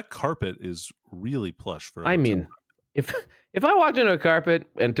know, that carpet is really plush for. I mean, if I walked into a carpet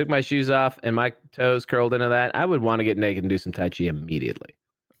and took my shoes off and my toes curled into that, I would want to get naked and do some Tai Chi immediately.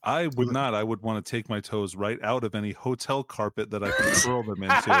 I would not. I would want to take my toes right out of any hotel carpet that I can curl them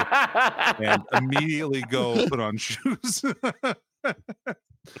into and immediately go put on shoes. You're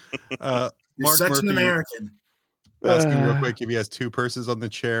Mark such Murphy an American. asking real quick if he has two purses on the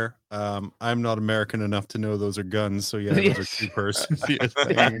chair. I'm not American enough to know those are guns, so yeah, those are two purses. He has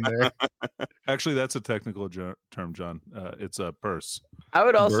hanging there. Actually, that's a technical term, John. It's a purse. I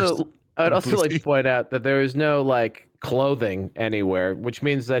would also Pussy. like to point out that there is no like clothing anywhere, which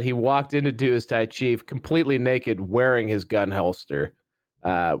means that he walked in to do his Tai Chi completely naked, wearing his gun holster,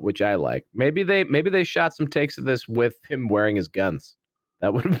 which I like. Maybe they shot some takes of this with him wearing his guns.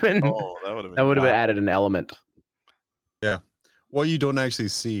 That would have been that would have added an element. Yeah. What you don't actually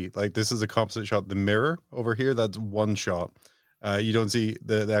see, like this is a composite shot. The mirror over here, that's one shot. You don't see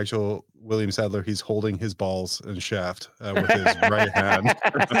the actual William Sadler. He's holding his balls and shaft with his right hand.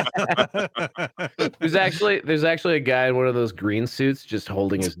 There's actually a guy in one of those green suits just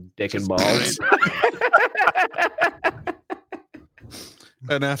holding his dick and balls.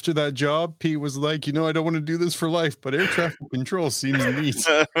 And after that job, Pete was like, I don't want to do this for life, but air traffic control seems neat.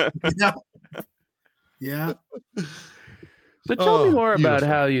 Yeah. So tell me more about beautiful.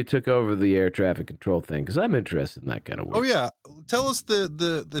 how you took over the air traffic control thing, because I'm interested in that kind of work. Oh yeah, tell us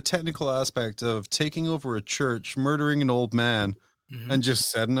the technical aspect of taking over a church, murdering an old man, and just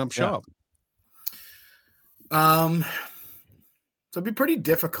setting up shop. So it'd be pretty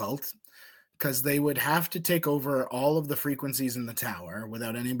difficult because they would have to take over all of the frequencies in the tower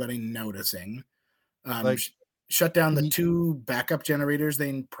without anybody noticing. Shut down the two backup generators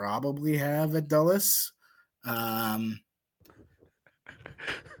they probably have at Dulles.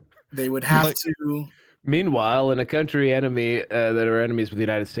 They would have to. Meanwhile, in a country enemy that are enemies with the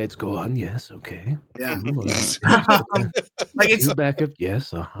United States, go on. Yes, okay. Yeah. Like it's you back up.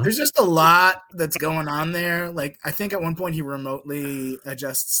 Yes. there's just a lot that's going on there. Like I think at one point he remotely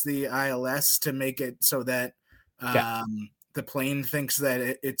adjusts the ILS to make it so that the plane thinks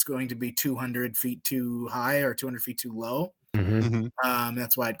that it's going to be 200 feet too high or 200 feet too low. Mm-hmm.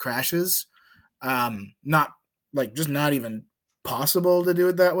 That's why it crashes. Not even possible to do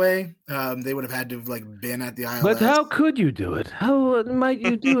it that way. They would have had to have like been at the ILS. But how could you do it? How might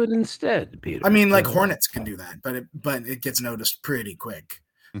you do it instead, Peter? I mean, like Hornets can do that, but it gets noticed pretty quick.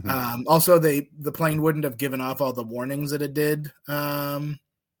 Mhm. Also, the plane wouldn't have given off all the warnings that it did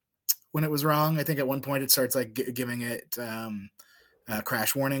when it was wrong. I think at one point it starts like giving it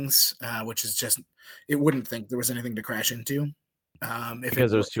crash warnings, which is just it wouldn't think there was anything to crash into.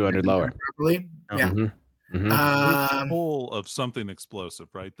 Because it was 200 lower. Properly. Yeah. Mm-hmm. Mm-hmm. Full of something explosive,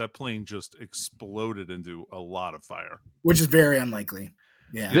 right? That plane just exploded into a lot of fire, which is very unlikely.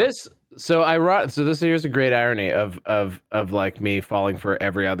 Yeah. Here's a great irony of like me falling for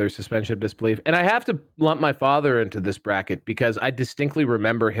every other suspension of disbelief, and I have to lump my father into this bracket because I distinctly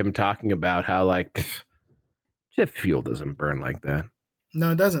remember him talking about how like jet fuel doesn't burn like that.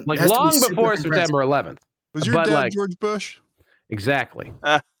 No, it doesn't. Like it has to be long super before compressed. September 11th. Was your But, dad like- George Bush? Exactly.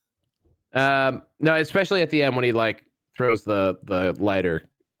 No, especially at the end when he like throws the lighter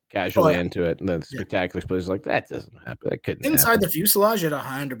casually into it, and then spectacular explosion. Like that doesn't happen. That couldn't Inside happen. the fuselage, it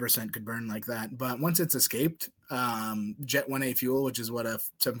 100% could burn like that. But once it's escaped, Jet 1A fuel, which is what a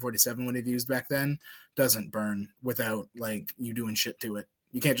 747 would have used back then, doesn't burn without like you doing shit to it.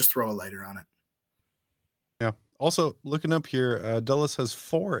 You can't just throw a lighter on it. Yeah. Also, looking up here, Dulles has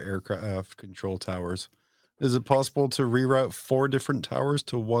 4 aircraft control towers. Is it possible to reroute 4 different towers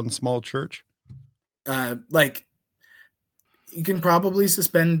to one small church? Like you can probably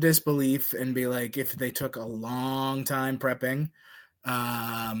suspend disbelief and be like, if they took a long time prepping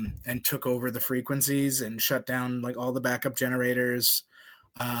and took over the frequencies and shut down like all the backup generators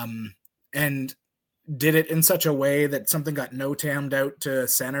and did it in such a way that something got no-tammed out to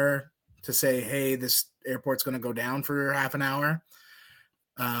center to say, hey, this airport's going to go down for half an hour.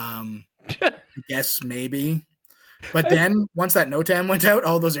 Yes, maybe. But then once that NOTAM went out,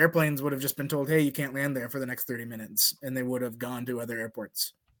 all those airplanes would have just been told, hey, you can't land there for the next 30 minutes. And they would have gone to other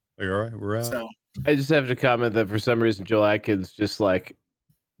airports. Are you all right? We're out. So I just have to comment that for some reason Joel Atkins just like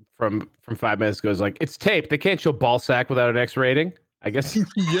from 5 minutes ago is like, it's taped. They can't show ball sack without an X rating. I guess.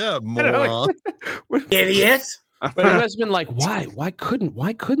 Yeah, moron. idiot. But it must have been like, why? Why couldn't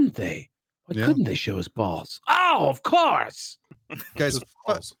they? Why Yeah. couldn't they show his balls? Oh, of course. Guys,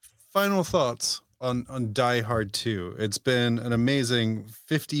 final thoughts on Die Hard 2. It's been an amazing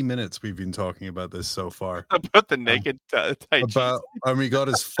 50 minutes we've been talking about this so far. About the naked Tai Chi. We got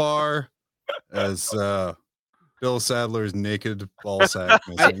as far as Bill Sadler's naked ball sack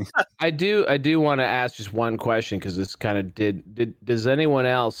missing. I do want to ask just one question because this kind of does anyone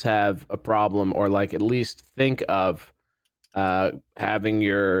else have a problem or like at least think of having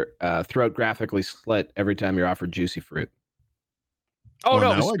your throat graphically slit every time you're offered juicy fruit? Oh, Well,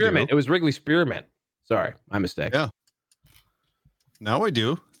 no, it now was I do. spearmint. It was Wrigley Spearmint. Sorry, my mistake. Yeah. Now I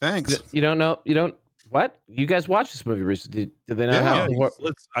do. Thanks. You don't know? You don't? What? You guys watched this movie recently? Did they know Yeah. how? Yeah,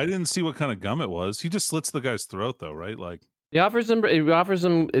 I didn't see what kind of gum it was. He just slits the guy's throat, though, right? Like He offers him.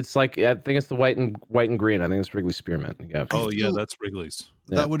 It's like I think it's the white and green. I think it's Wrigley Spearmint. Yeah. oh yeah, that's Wrigley's.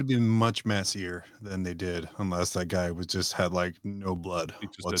 Yeah. That would have been much messier than they did, unless that guy was just had like no blood He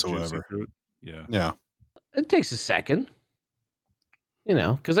just had juicy whatsoever. fruit. Yeah. Yeah. It takes a second. You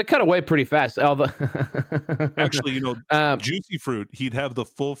know, because I cut away pretty fast. Actually, um, juicy fruit, he'd have the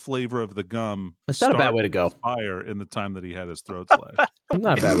full flavor of the gum. it's not a bad way to go. Fire in the time that he had his throat slashed.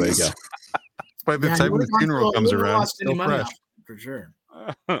 Not a bad way to go. By the Yeah, time he the would've funeral lost- comes he would've around, lost any still money fresh. off it, for sure.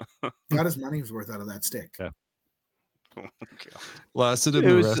 Got his money's worth out of that stick. Yeah. Lasted him It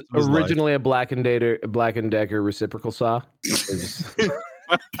the was rest of his life. originally a Black and Decker reciprocal saw. It was-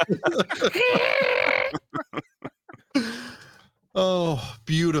 Oh,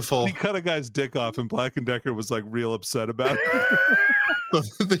 beautiful. He cut a guy's dick off, and Black and Decker was like real upset about it.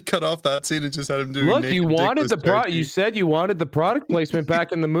 They cut off that scene and just had him doing. Look, naked you wanted the dickless product. You turkey. said you wanted the product placement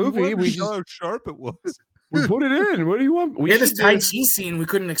back in the movie. We saw just how sharp it was. we put it in. What do you want? We had this should Tai do- Chi scene we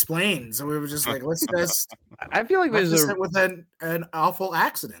couldn't explain. So we were just like, let's just I feel like there's a. with an awful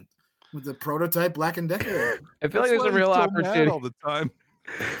accident with the prototype Black and Decker. I feel like That's there's a why real he's so mad opportunity. all the time.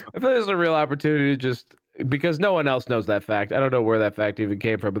 I feel like there's a real opportunity to just because no one else knows that fact. I don't know where that fact even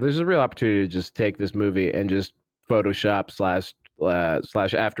came from, but there's a real opportunity to just take this movie and just Photoshop slash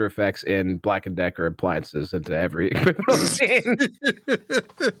After Effects in Black and Decker appliances into every scene.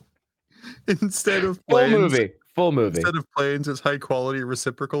 Instead of Full planes, movie. Full movie. instead of planes, it's high quality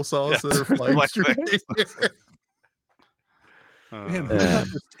reciprocal saws Yeah. that are flying Like through this. the air. Man, who Yeah. got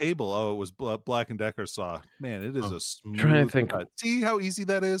this table? Oh, it was Black and Decker saw. Man, it is Oh. a smooth Trying to think. cut. See how easy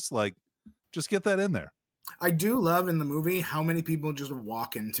that is? Like, just get that in there. I do love in the movie how many people just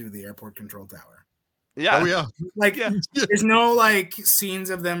walk into the airport control tower. Yeah. Oh yeah. Like, Yeah. there's no like scenes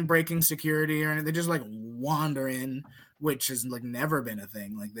of them breaking security or anything. They just like wander in, which has like never been a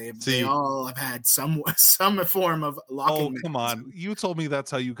thing. Like they See- all have had some form of locking. Oh, come on. You told me that's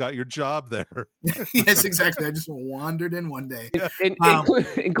how you got your job there. Yes, exactly. I just wandered in one day.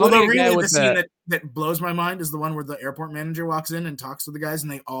 Including Although a guy really, the with scene the, that blows my mind is the one where the airport manager walks in and talks to the guys,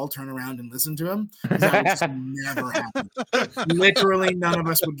 and they all turn around and listen to him. 'Cause That would just never happen. Literally, none of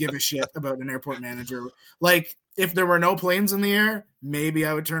us would give a shit about an airport manager. Like, if there were no planes in the air, maybe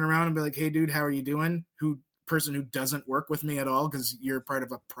I would turn around and be like, "Hey, dude, how are you doing?" Person who doesn't work with me at all because you're part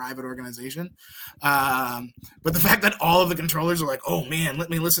of a private organization. But the fact that all of the controllers are like, "Oh man, let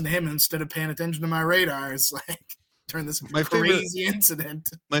me listen to him," instead of paying attention to my radar, is like turn this into My a favorite- crazy incident.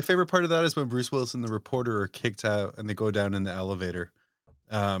 My favorite part of that is when Bruce Willis and the reporter are kicked out and they go down in the elevator.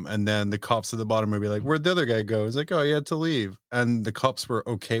 And then the cops at the bottom will be like, "Where'd the other guy go?" He's like, "Oh, he had to leave." And the cops were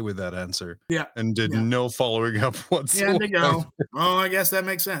okay with that answer. Yeah. And did Yeah. no following up whatsoever. Yeah, they go. Oh, I guess that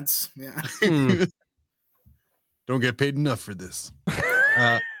makes sense. Yeah. Hmm. Don't get paid enough for this.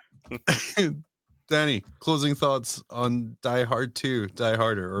 Danny, closing thoughts on Die Hard 2, Die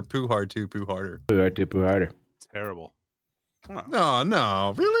Harder, or Pooh Hard 2, Pooh Harder. Pooh harder. Terrible.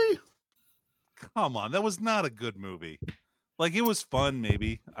 No, really? Come on. That was not a good movie. Like, it was fun,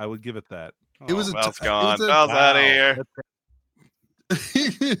 maybe. I would give it that. It was a Val's t- it gone. was a- Val's out of Wow. here.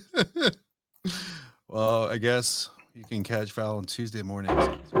 Well, I guess you can catch Val on Tuesday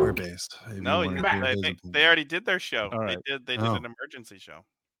mornings. We're based. No, they already did their show. All right. They did Oh. an emergency show.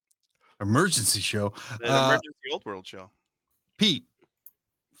 Emergency show. An emergency old world show. Pete,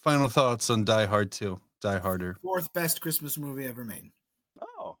 final thoughts on Die Hard 2, Die Harder. Fourth best Christmas movie ever made.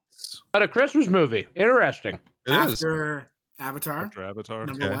 Oh. But a Christmas movie. Interesting. It is. After Avatar, After Avatar.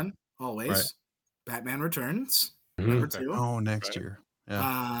 number Okay. one, always. Right. Batman Returns, Mhm. number Okay. two. Oh, next Right. year.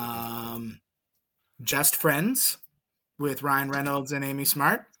 Yeah. Just Friends with Ryan Reynolds and Amy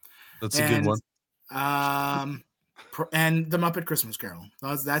Smart. That's a good one. And The Muppet Christmas Carol.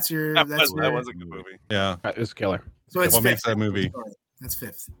 That's your. That That's was, your. was a good movie. Yeah. It was killer. So it's What makes fifth. that movie? That's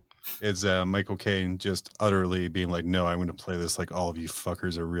fifth. It's Michael Caine just utterly being like, "No, I'm going to play this like all of you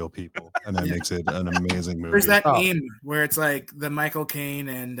fuckers are real people," and that Yeah. makes it an amazing movie. There's that Oh. meme where it's like the Michael Caine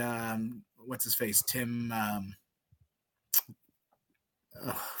and what's his face, Tim.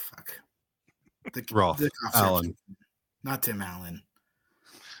 Oh fuck. Roth, cough syrup Allen. kid. Not Tim Allen.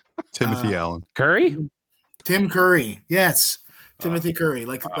 Timothy Allen. Curry? Tim Curry. Yes, Timothy Curry.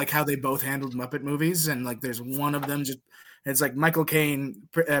 Like how they both handled Muppet movies, and like there's one of them just. It's like Michael Caine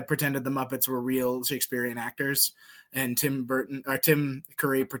pretended the Muppets were real Shakespearean actors, and Tim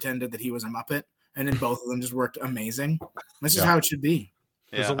Curry pretended that he was a Muppet, and then both of them just worked amazing. This is Yeah. how it should be.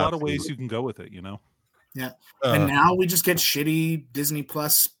 There's Yeah. a lot of ways absolutely. you can go with it, you know? And Uh, now we just get shitty Disney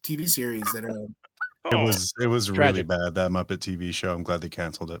Plus TV series that are. it was really Tragic. bad, that Muppet TV show. I'm glad they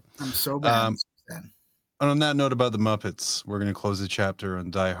canceled it. I'm so bad. Um, And on that note about the Muppets, we're going to close the chapter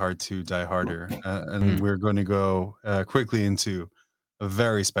on Die Hard 2, Die Harder. And we're going to go quickly into a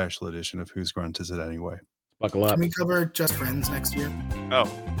very special edition of Whose Grunt Is It Anyway? Buckle up. Can we cover Just Friends next year? Oh.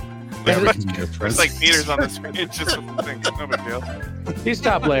 Yeah, we can get It's friends. like Peter's on the screen. It's just a thing. No big deal. He's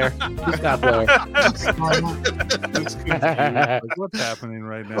top player. He's top player. It's confused. Like, what's happening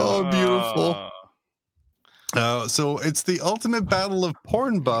right now? Oh, beautiful. So it's the ultimate battle of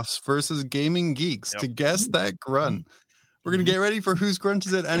porn buffs versus gaming geeks. Yep. To guess that grunt. We're going to get ready for Whose Grunt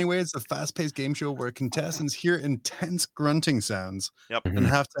Is It Anyway? It's a fast-paced game show where contestants hear intense grunting sounds Yep. and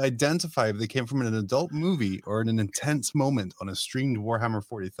have to identify if they came from an adult movie or an intense moment on a streamed Warhammer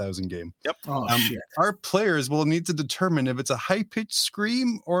 40,000 game. Oh shit! Our players will need to determine if it's a high-pitched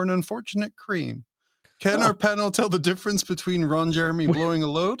scream or an unfortunate cream. Can our panel tell the difference between Ron Jeremy blowing a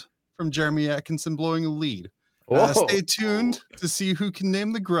load from Jeremy Atkinson blowing a lead? Whoa. Stay tuned to see who can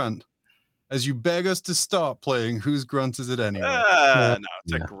name the grunt as you beg us to stop playing Whose Grunt Is It Anyway? No,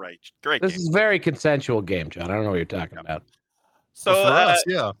 it's Yeah. a great This game. is a very consensual game, John. I don't know what you're talking about. So for us,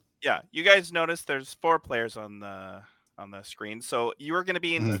 yeah. yeah, you guys notice there's 4 players on the screen. So you are going to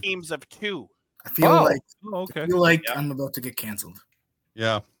be in Mhm. teams of 2. I feel Oh. like Oh, okay. Yeah. I'm about to get canceled.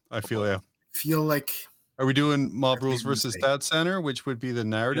 Yeah, I feel yeah. Feel like Are we doing Mob Every Rules versus Wednesday. Stat Center, which would be the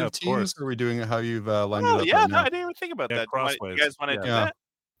narrative of teams? course. Or are we doing it how you've lined it Oh up? yeah, right no, now? I didn't even think about Yeah, that. You crossways. guys want to do Yeah. that?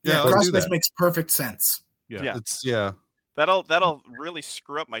 Yeah, yeah, let's do Crossface that. makes perfect sense. Yeah. Yeah. It's yeah. That'll really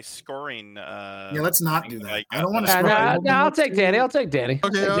screw up my scoring. Yeah, let's not do that. Like, I don't want to. I'll take Danny. I'll take Danny.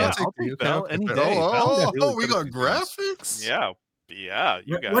 Okay, Yeah, I'll take I'll you. take Val Okay, any okay. day. Val's Oh, really we good got at these things. graphics. Yeah,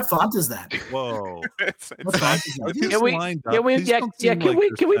 you got. What font is that? Whoa. It's What font is Are that? these Can we? lined up? Can we? These Yeah, don't yeah. seem Can like we?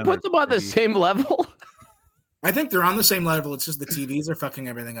 they're Can we centered put them on the pretty. same level? I think they're on the same level. It's just the TVs are fucking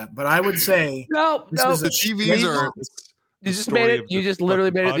everything up. But I would say No, This no. is The a TVs straight are. line. You just story made it. of You this just literally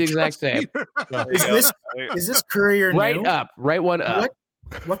made fucking it the exact podcast. same. There you is go. this There you go. is this courier Right new? up. Right one up.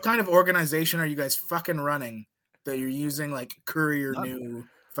 What kind of organization are you guys fucking running that you're using like courier Nothing. new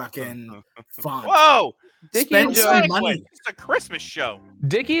fucking font? Whoa! Dickie and Spend some Joe. money. It's a Christmas show.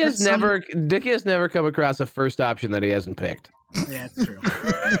 Dickie has That's some- never come across a first option that he hasn't picked. Yeah, it's true.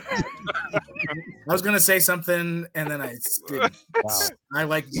 I was gonna say something and then I didn't. Wow. I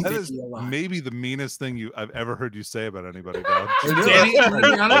like That is Dickie a lot. maybe the meanest thing I've ever heard you say about anybody, Val. Danny, to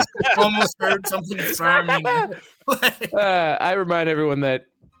be honest, I almost heard something from you. Like, I remind everyone that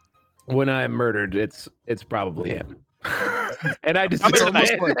when I'm murdered, it's probably him. And I just It's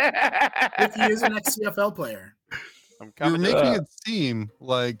almost admit- Dickie is an ex-CFL player. I'm You're coming. making it seem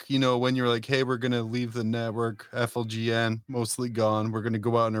like, when you're like, hey, we're going to leave the network, FLGN, mostly gone. We're going to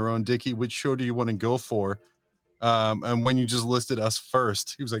go out on our own. Dickie, which show do you want to go for? And when you just listed us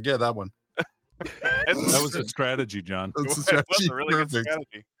first, he was like, yeah, that one. That was a strategy, John. That's the It was strategy. a really good Perfect.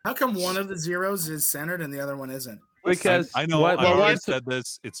 strategy. How come one of the zeros is centered and the other one isn't? because I know. what- I well, already what's- said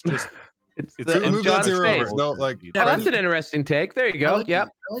this. It's just. it's It's the, a- Move that John's zero face. over. No, like, Oh, that's an interesting take. There you I go. like Yep.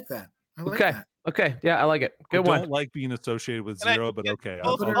 that. I like that. I like Okay. that. Okay. Yeah, I like it. I Good don't one. like being associated with And I- zero, but okay.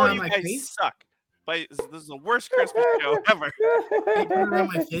 I'll Both put it all around you my guys face. suck. But this is the worst Christmas show ever. Can you put it around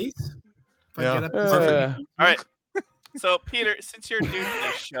my face? If I Yeah. get up to All right. So Peter, since you're new to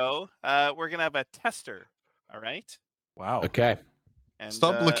this show, we're gonna have a tester. All right. Wow. Okay. And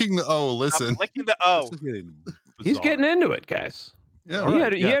stop licking the O. stop Listen. licking the O. This is getting He's bizarre. getting into it, guys. Yeah. All He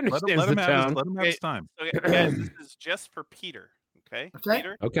right, he yeah, understands let him the have his, tone. let him have his time. Okay, guys, this is just for Peter. Okay. Okay.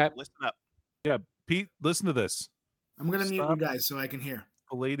 Peter, Okay. listen up. Pete, listen to this. I'm gonna mute you Stop. guys so I can hear.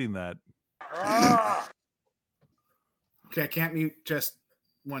 Belating that. Okay, I can't mute just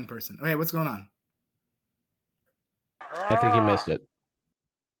one person. Okay, what's going on? I think he missed it.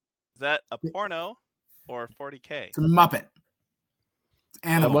 Is that a porno or 40K? It's a Muppet. That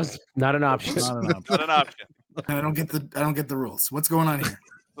Animal. was not an option. Not an option. Not an option. And I don't get the rules. What's going on here?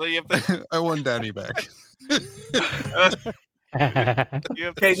 So you have to. I want Danny back. You have to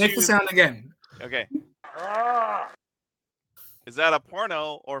Okay, make the choose- sound again. Okay. Is that a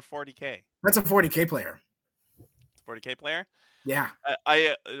porno or 40K? That's a 40K player. 40K player? Yeah.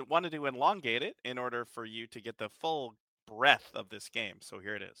 I wanted to elongate it in order for you to get the full breadth of this game. So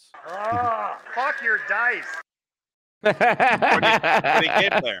here it is. Fuck your dice.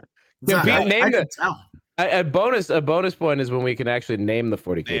 40K player. Yeah, Pete, name I the- can tell. a bonus point is when we can actually name the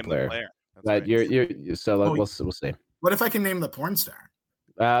 40K Name player. the player. That's But right. you're so like, Oh, we'll see. What if I can name the porn star?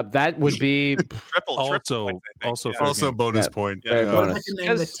 That would be triple Also- points, I think. also Yeah. for- Also, bonus Yeah. point. Yeah. Very What if I bonus. can name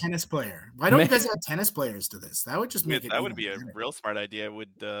the Because- tennis player? Why don't you Ma- guys add tennis players to this? That would just make it. That would even be a better. real smart idea. It would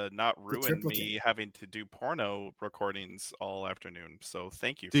not ruin triplicate. me having to do porno recordings all afternoon. So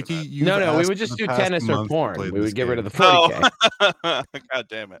thank you for Dickie, that. you've No, we asked would for just the do past tennis or month to porn. play We this would get rid of game. the 40K. Oh, God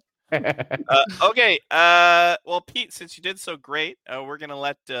damn it. Okay. Well, Pete, since you did so great, we're gonna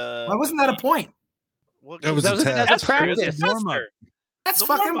let. Why wasn't that a point? We'll That was a That's test. that's a Tester, it's a practice. warm-up. tester. That's The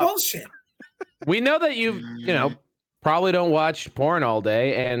fucking warm-up. bullshit. We know that you probably don't watch porn all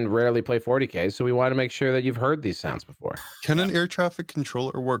day and rarely play 40K, so we want to make sure that you've heard these sounds before. Can an air traffic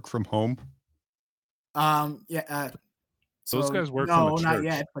controller work from home? Yeah. Those so- guys work No, from a not church,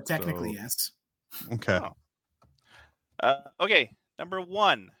 yet, but technically so- yes. Okay. Oh. Okay, number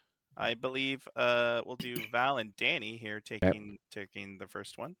one. I believe we'll do Val and Danny here taking the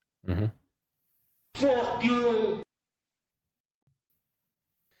first one.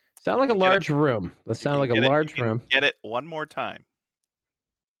 Sound like a Get it. large room. That sound like a Get it- large you can room. Get it one more time.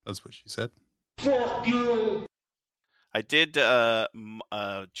 That's what she said. I did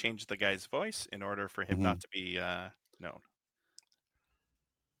change the guy's voice in order for him not to be known.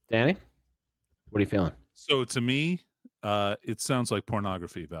 Danny, what are you feeling? So to me, it sounds like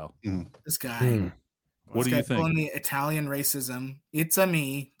pornography, Val. This guy. Hmm. What do This you guy pulling think? the Italian racism. It's a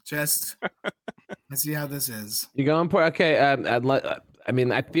me. Just let's see how this is. You going for okay?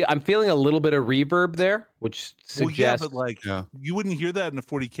 I'm feeling a little bit of reverb there, which Well, yeah, suggests but like Yeah. you wouldn't hear that in a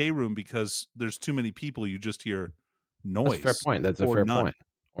 40K room because there's too many people. You just hear noise. that's a fair point. That's a or fair none. point.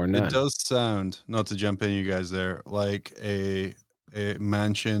 Or none. It does sound, not to jump in, you guys, there, like a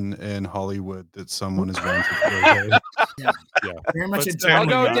mansion in Hollywood that someone has rented for a day. Very much But Italian. I'll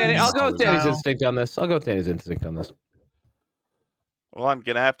go with Definitely Danny. not I'll go with Danny's style. instinct on this. I'll go with Danny's instinct on this. Well, I'm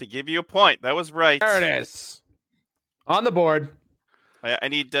gonna have to give you a point. That was right. There it is. On the board. I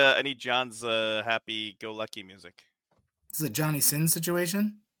need John's happy-go-lucky music. This is a Johnny Sins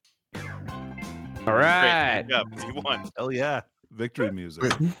situation. All right. Great. Good job. You won. Hell yeah. Victory music.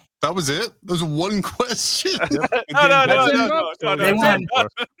 Wait, that was it? There's one question. No. They won.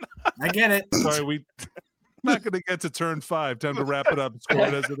 I get it. Sorry, we're not going to get to turn 5. Time to wrap it up and score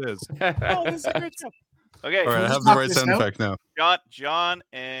it as it is. Oh, this is a great job. Okay, All right, I Can have we the stop right this sound now? effect now. John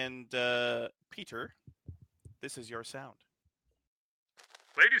and Peter, this is your sound.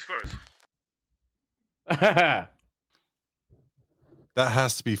 Ladies first. That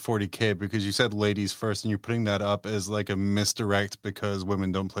has to be 40K because you said ladies first and you're putting that up as like a misdirect because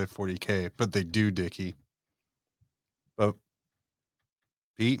women don't play 40K, but they do, Dickie. But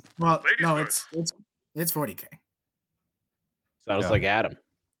Pete, Well, Ladies no, first. it's 40K. Sounds Yeah. like Adam.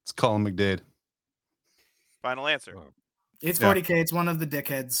 it's Colin McDade. Final answer. It's Yeah. 40K. It's one of the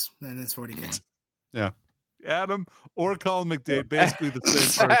dickheads, and it's 40K. Adam or Colin McDade, basically the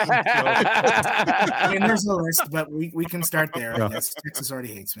same person. So. I mean, there's a list, but we can start there. Yeah. I guess Texas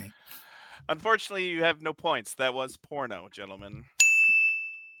already hates me. Unfortunately, you have no points. That was porno, gentlemen.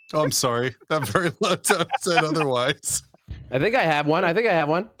 Oh, I'm sorry. That very loud time said otherwise. I think I have one. No.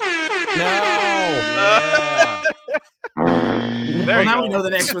 There Well, you now go. we know the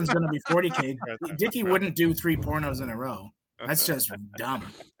next one's going to be 40K. Dickie wouldn't do 3 pornos in a row. That's just dumb.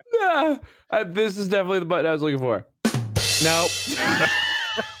 Yeah. This is definitely the button I was looking for. Nope.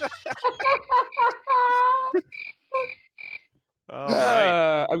 All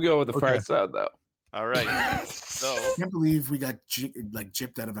right. I'm going with the Okay. fart sound though. All right. So, I can't believe we got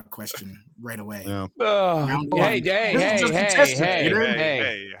gypped out of a question right away. Yeah. Oh, Round hey, one. hey, This is hey, just a hey, test, hey, Peter.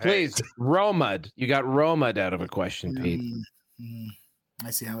 hey, please, Romud. You got Romud out of a question, Pete. I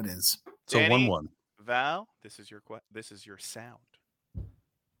see how it is. So Danny? 1-1. Val, this is your sound.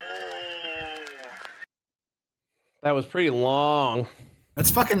 That was pretty long.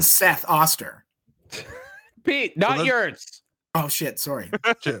 That's fucking Seth Oster. Pete, not that's- yours. Oh shit, sorry.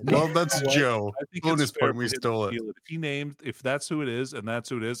 Shit, well, that's Joe. I think Bonus it's fair point, we for him to stole it. feel If that's who it is and that's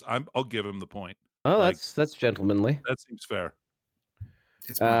who it is, I'll give him the point. Oh, Like- that's gentlemanly. That seems fair.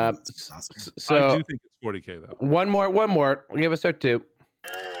 It's Uh, probably Seth Oster. I So do think it's 40K though. one more. Give us our 2.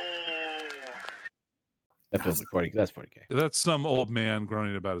 That feels like 40. That's 40K. That's some old man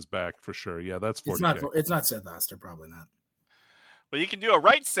groaning about his back for sure. Yeah, that's 40K. It's not Seth Oster, probably not. Well, you can do a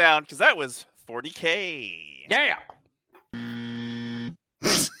right sound because that was 40K. Yeah.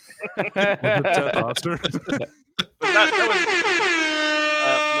 Was it Seth Oster?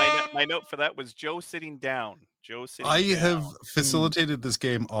 My note for that was Joe sitting down. I have down. facilitated this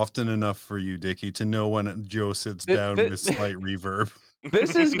game often enough for you, Dickie, to know when Joe sits down with slight reverb.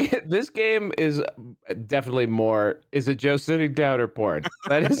 This game is definitely more. Is it Joe sitting down or porn?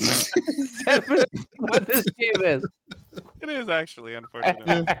 That is definitely what this game is. It is actually,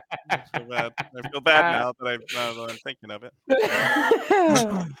 unfortunately. I feel bad now that I'm thinking of it.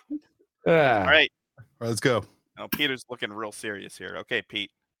 All right. All right, let's go. Now Peter's looking real serious here. Okay,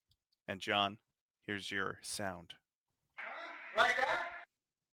 Pete and John, here's your sound.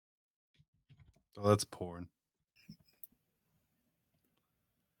 So that's porn.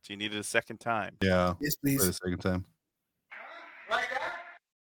 So you need it a second time. Yeah, Yes, for the please. second time.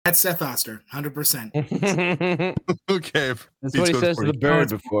 That's Seth Oster, 100%. Okay. That's Pete's what he going says to the 40K. bird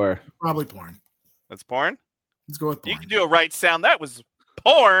before. Probably porn. That's porn. Let's go with You porn. can do a right sound. That was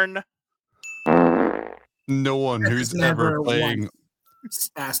porn. No one who's Never ever playing.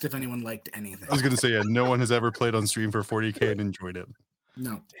 Asked if anyone liked anything. I was going to say, yeah, no one has ever played on stream for 40K and enjoyed it.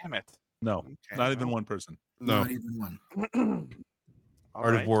 No, Damn it. No, Okay, not even well. one person. No. not even one. All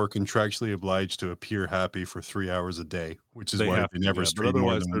Art right. of War contractually obliged to appear happy for 3 hours a day, which is They why have they to, never yeah, but stream more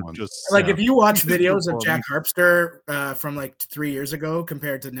otherwise than they're once. just Like if you watch videos of Performing. Jack Harpster from like 3 years ago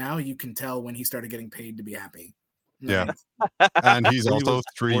compared to now, you can tell when he started getting paid to be happy. Yeah. And he's He also was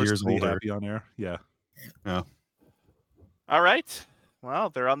 3 forced years to be older. happy on air. Yeah. All right. Well,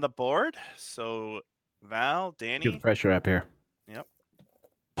 they're on the board. So Val, Get the Danny. pressure up here.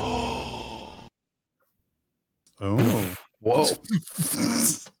 Oh. Whoa!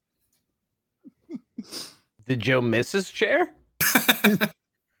 Did Joe miss his chair?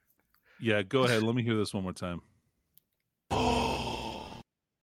 Yeah, go ahead. Let me hear this one more time.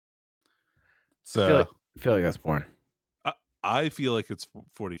 So, I feel like that's porn. I feel like it's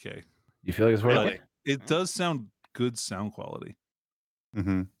 40K. You feel like it's porn? Really? It does sound good sound quality.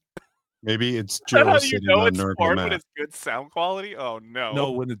 mhm. Maybe it's Is that Joe how you sitting know on it's Nurgle porn when Matt. it's good sound quality? Oh no.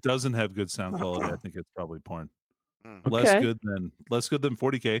 No, when it doesn't have good sound quality, I think it's probably porn. Less good than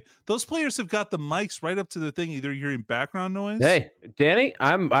 40K. Those players have got the mics right up to the thing. Either you're hearing background noise. Hey, Danny,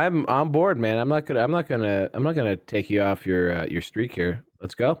 I'm on board, man. I'm not gonna take you off your streak here.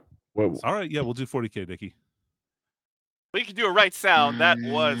 Let's go. All right, yeah, we'll do 40K, Dickie. We can do a right sound. That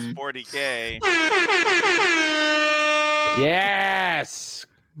was 40K. Yes.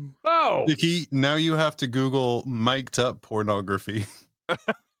 Oh, Dickie, now you have to Google mic'd up pornography.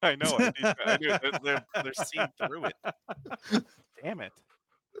 I know. I do. They're seeing through it. Damn it.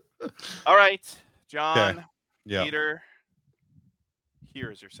 All right, John, Yeah. Peter,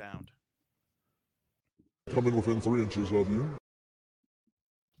 here is your sound. Coming within 3 inches of you.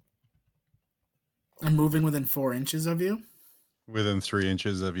 I'm moving within 4 inches of you. Within 3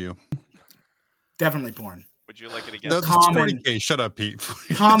 inches of you. Definitely porn. Would you like it again? That's Common. 40K. Shut up, Pete.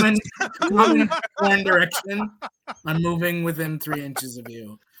 Common porn direction. I'm moving within 3 inches of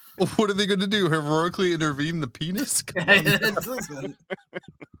you. What are they going to do? Heroically intervene the penis? Listen,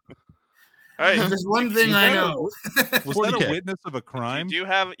 All right. there's one thing I know. Was that 40K. a witness of a crime? You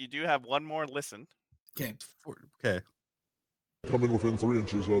do have one more listen. Okay. Okay. Coming within 3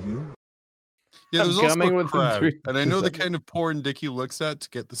 inches of you. Yeah, there's I'm also coming a within crowd, 3 and I know the inches of kind of porn Dickie looks at to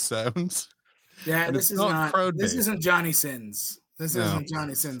get the sounds. Yeah, And this it's is not not. crowd-based. This isn't Johnny Sins. This No. isn't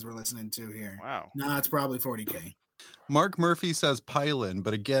Johnny Sins we're listening to here. Wow. No, it's probably 40K. Mark Murphy says Pylon,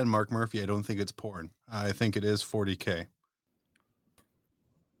 but again, Mark Murphy, I don't think it's porn. I think it is 40K.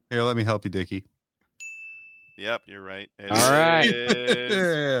 Here, let me help you, Dickie. Yep, you're right. It All right. is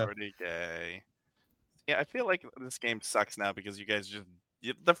Yeah. 40K. Yeah, I feel like this game sucks now because you guys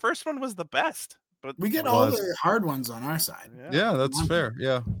the first one was the best. But We get It all was. the hard ones on our side. Yeah, that's fair.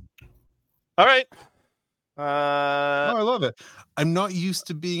 Yeah. All right. Oh, I love it. I'm not used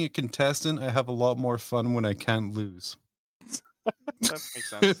to being a contestant. I have a lot more fun when I can't lose. That makes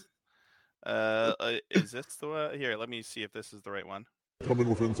sense. Is this the one? Here, let me see if this is the right one. Coming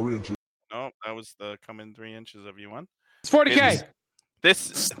within 3 inches. No, that was the come in 3 inches of you one. it's 40K.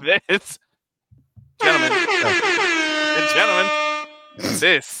 This, gentlemen, and gentlemen,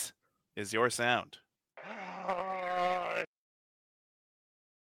 this is your sound.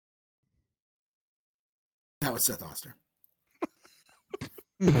 That was Seth Oster.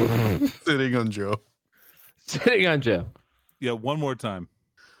 Sitting on Joe. Sitting on Joe. Yeah, one more time.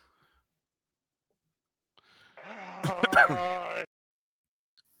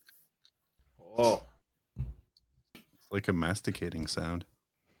 Oh, It's like a masticating sound.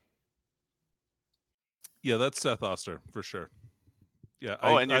 Yeah, that's Seth Oster for sure. Yeah,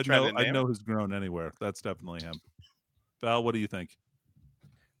 Oh, and you're trying to I name know who's grown anywhere. That's definitely him. Val, what do you think?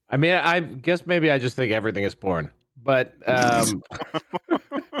 I mean, I guess maybe I just think everything is porn, but we're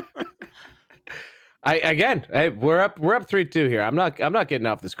up 3-2 here. I'm not getting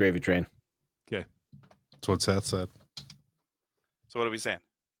off this gravy train. That's what Seth said. So what are we saying?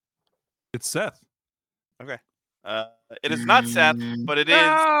 It's Seth. Okay. It is not Seth, but it is.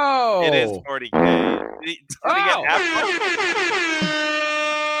 No! It is 40K. Did he get half points?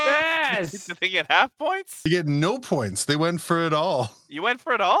 Yes. Did they get half points? They get no points. They went for it all. You went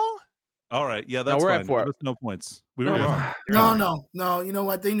for it all? All right. Yeah, that's we're fine. at 4. Give us no points. We were No. wrong. No. You know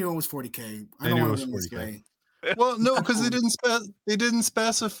what? They knew it was 40K. I They don't knew it want was to win this 40K. way. Well, no, because they didn't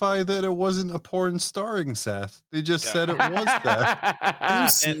specify that it wasn't a porn starring Seth. They just said it was Seth. I've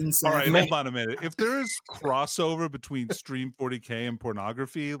seen All Seth. right, hold on a minute. If there is crossover between Stream 40K and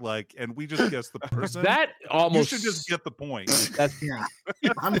pornography, and we just guess the person, That you almost should just get the point. That's Yeah,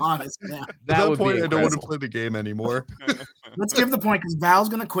 I'm honest. Yeah. At that that would point, be I don't want to incredible. play the game anymore. Let's give the point because Val's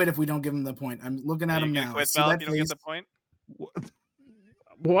gonna quit if we don't give him the point. I'm looking at You him gonna now. quit, See Val, that if you don't get face? the point?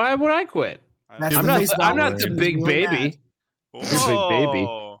 Why would I quit? That's I'm the not. face I'm Val not the makes. big It's really baby. bad. big baby.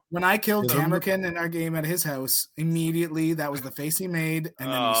 Oh. When I killed Give him the- Camerkin in our game at his house, immediately that was the face he made, and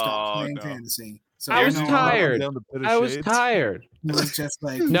then we stopped Oh, playing no. fantasy. So I was know tired. Down the pit of I was shades. tired. He was just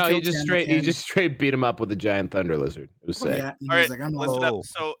like No, he he killed just Camerkin. straight beat him up with a giant thunder lizard. It was sick. Yeah, and All he was right, like, I'm listen all up.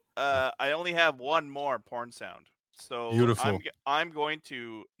 So I only have one more porn sound. So Beautiful. I'm going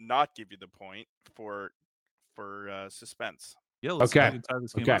to not give you the point for suspense. Yeah, let's Okay. tie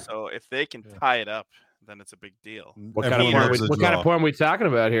this game Okay. up. So if they can Yeah. tie it up, then it's a big deal. What kind of Everyone porn? loves a What kind of draw. porn we talking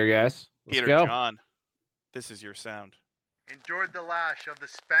about here, guys? Let's Peter, go. John, this is your sound. Endured the lash of the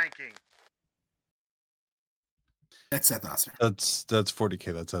spanking. That's Seth Oster. That's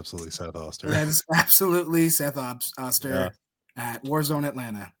 40K. That's absolutely Seth Oster. That is absolutely Seth Oster at Warzone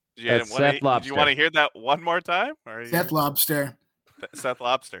Atlanta. Do That's you wanna- Seth Do you want Lobster. to hear that one more time? Or are you- Seth Lobster. Seth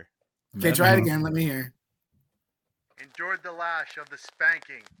Lobster. Okay, try it again. Let me hear. Endured the lash of the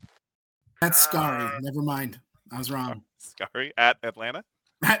spanking. That's Scary. Never mind. I was wrong. Scary at Atlanta.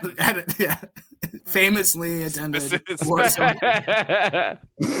 Yeah. famously attended Warzone.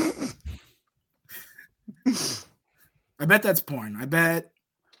 I bet that's porn. I bet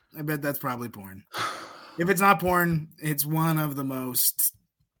that's probably porn. If it's not porn, it's one of the most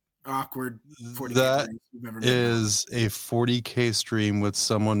awkward 40K That streams we've ever done. is a 40K stream with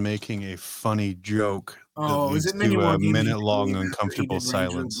someone making a funny joke that Is leads it Mini to War a Game minute-long he did uncomfortable Ranger of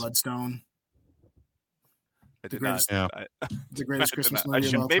silence. Bloodstone. I The did not. greatest- Yeah. The greatest I did Christmas not. I movie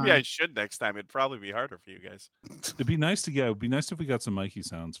of should, all maybe time. I should next time. It'd probably be harder for you guys. It'd be nice to get. It'd be nice if we got some Mikey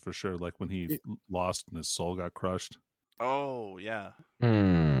sounds for sure, like when he lost and his soul got crushed. Oh yeah. I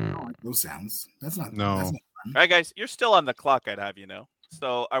don't like those sounds. That's not. No. That's not All right, guys, you're still on the clock. I'd have you know.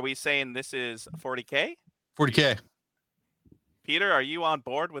 So, are we saying this is 40K? 40K. Peter, are you on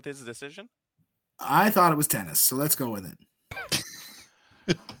board with his decision? I thought it was tennis, so let's go with it.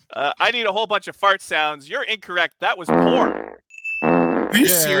 I need a whole bunch of fart sounds. You're incorrect. That was porn. Are you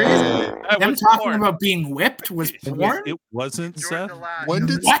serious? That Them was talking porn. about being whipped was porn? It wasn't Enjoy Seth. the lash When of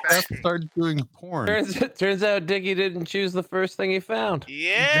did the What? Seth spanking. start doing porn? Turns out Diggy didn't choose the first thing he found.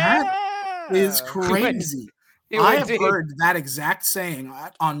 Yeah. Is crazy. He I went have deep. heard that exact saying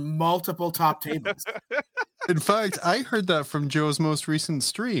on multiple top tables. In fact, I heard that from Joe's most recent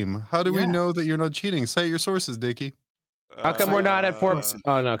stream. How do we Yeah. know that you're not cheating? Cite your sources, Dickie. How come we're not at 4? Uh,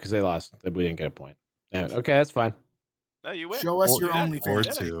 Oh no, because they lost. We didn't get a point. Yeah, okay, that's fine. No, you win. Show us Or- your yeah, OnlyFans. Or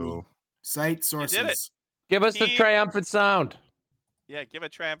did it. two. Cite did it. sources. Give us the He- triumphant sound. Yeah, give a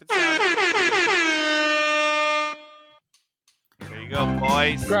triumphant sound. There you go,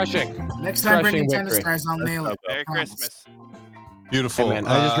 boys. Crushing. Next time, bring Crushing me tennis victory. stars. I'll nail it. Merry Promise. Christmas. Beautiful. Hey, man,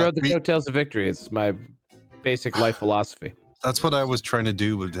 I just rode the we- coattails of victory. It's my basic life philosophy. That's what I was trying to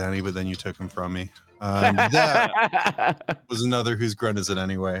do with Danny, but then you took him from me. That was another Whose Grunt Is It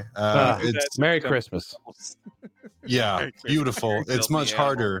Anyway? It's Merry Christmas. yeah, Merry Christmas. beautiful. Merry It's filthy much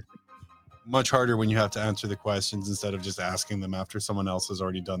animal. harder when you have to answer the questions instead of just asking them after someone else has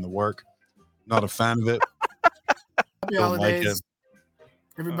already done the work. Not a fan of it. Happy Don't like holidays.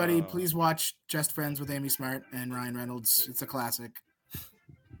 Everybody, Uh. please watch Just Friends with Amy Smart and Ryan Reynolds. It's a classic.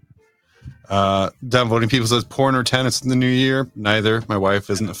 Downvoting people says porn or tennis in the new year. Neither. My wife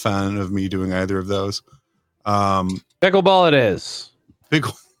isn't a fan of me doing either of those. Pickleball it is.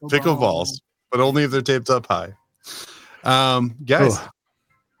 Pickleballs, but only if they're taped up high. Guys, Ugh.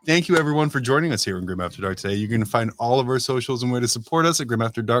 thank you everyone for joining us here in Grim After Dark today. You're going to find all of our socials and way to support us at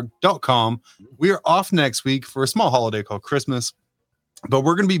grimafterdark.com. We are off next week for a small holiday called Christmas, but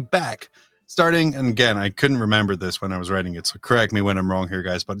we're going to be back starting, and again, I couldn't remember this when I was writing it, so correct me when I'm wrong here,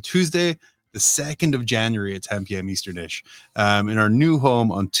 guys, but Tuesday, the 2nd of January at 10 p.m. Easternish, in our new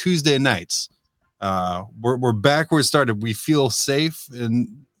home on Tuesday nights. We're back where it started. We feel safe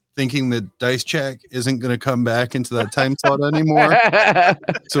in thinking that Dice Check isn't going to come back into that time slot anymore,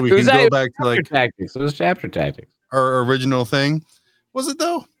 so we It was can go that- back to like Chapter tactics. It was chapter tactics. our original thing. Was it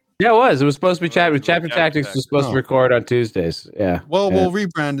though? Yeah, it was. It was supposed to be chapter. Chapter Chapter tactics was supposed to Oh. record on Tuesdays. Yeah. Well, Yeah. we'll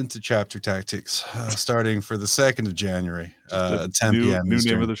rebrand into Chapter Tactics starting for the 2nd of January at 10 new, p.m. new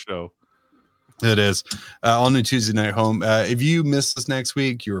Eastern. name of the show. It is on the Tuesday night home. If you missed us next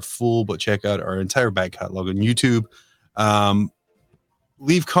week, you're a fool, but check out our entire back catalog on YouTube.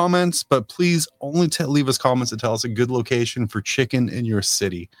 Leave comments, but please only leave us comments to tell us a good location for chicken in your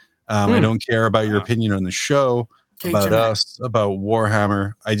city. I don't care about your opinion on the show, about HMX. us, about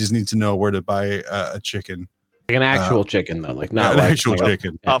Warhammer. I just need to know where to buy a chicken, Like an actual chicken, though. Like not an like actual like a-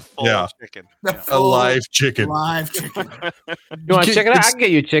 chicken, A full Yeah. chicken. The Yeah. a full live chicken. live chicken. You want Get- chicken? I it's- can get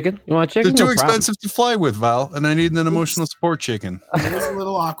you chicken. You want They're chicken? too No problem. expensive to fly with, Val, and I need an emotional support chicken. It is a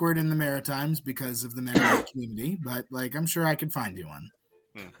little awkward in the Maritimes because of the Maritime community, but like I'm sure I could find you one.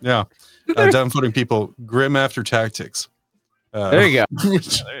 Yeah, downfooting people. Grim After Tactics. There you go.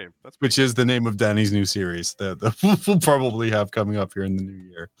 Which, Hey, that's which is the name of Danny's new series that we'll probably have coming up here in the new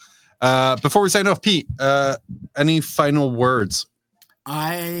year. Before we sign off, Pete, any final words?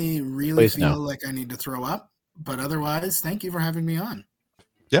 I really Please feel no. like I need to throw up, but otherwise, thank you for having me on.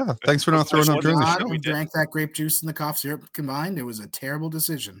 Yeah, thanks for not throwing up during the God, show. we drank that grape juice and the cough syrup combined. It was a terrible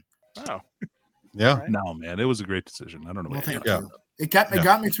decision. Oh, Yeah, No, man, it was a great decision. I don't know. Well, What thank Yeah. you. It got Yeah.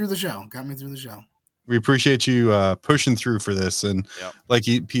 got me through the show. Got me through the show. we appreciate you pushing through for this. And Yep. like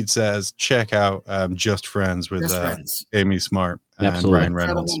Pete says, check out Just Friends with Best friends. Amy Smart and Absolutely. Ryan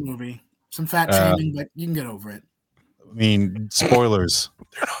Reynolds. Incredible movie. Some fat Uh, shaming, but you can get over it. I mean, spoilers.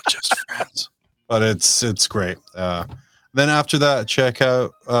 They're not just friends, but it's great. Then after that, check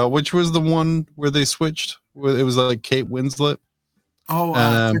out which was the one where they switched. Where it was like Kate Winslet. Oh,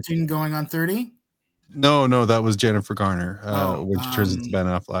 13 going on 30. No, that was Jennifer Garner, which turns into Ben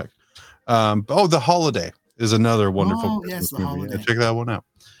Affleck. The Holiday is another wonderful Oh, yes, Christmas The movie. Holiday. Check that one out.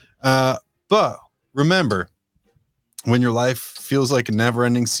 But Remember, when your life feels like a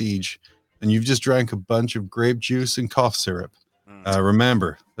never-ending siege and you've just drank a bunch of grape juice and cough syrup,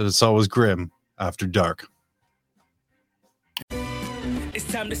 remember that it's always grim after dark. It's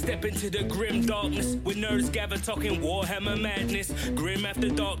time to step into the grim darkness with nerds gather talking Warhammer madness. Grim After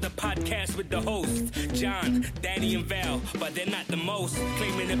Dark, the podcast with the hosts John, Danny, and Val, but they're not the most.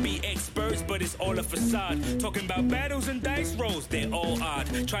 Claiming to be experts, but it's all a facade. Talking about battles and dice rolls, they're all odd.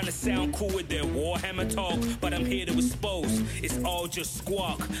 Trying to sound cool with their Warhammer talk, but I'm here to expose. It's all just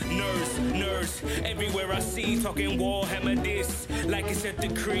squawk. Nerds, everywhere I see talking Warhammer this, like it's a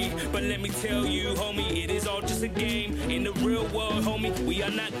decree. But let me tell you, homie, it is all just a game. In the real world, homie, we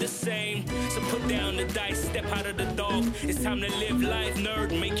are not the same. So put down the dice, step out of the dark. It's time to live life,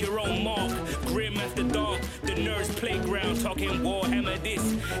 nerd, make your own mark. Grim After Dark, the nerds playground. Talking Warhammer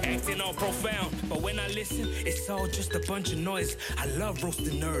this, acting all profound. But when I listen, it's all just a bunch of noise. I love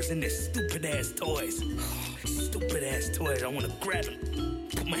roasting nerds and their stupid ass toys. Stupid ass toys, I wanna grab them,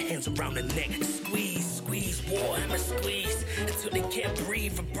 put my hands around the neck, squeeze, Warhammer squeeze, until they can't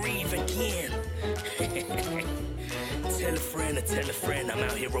breathe or breathe again. Tell a friend, I'm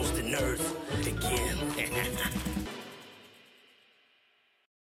out here roasting nerds.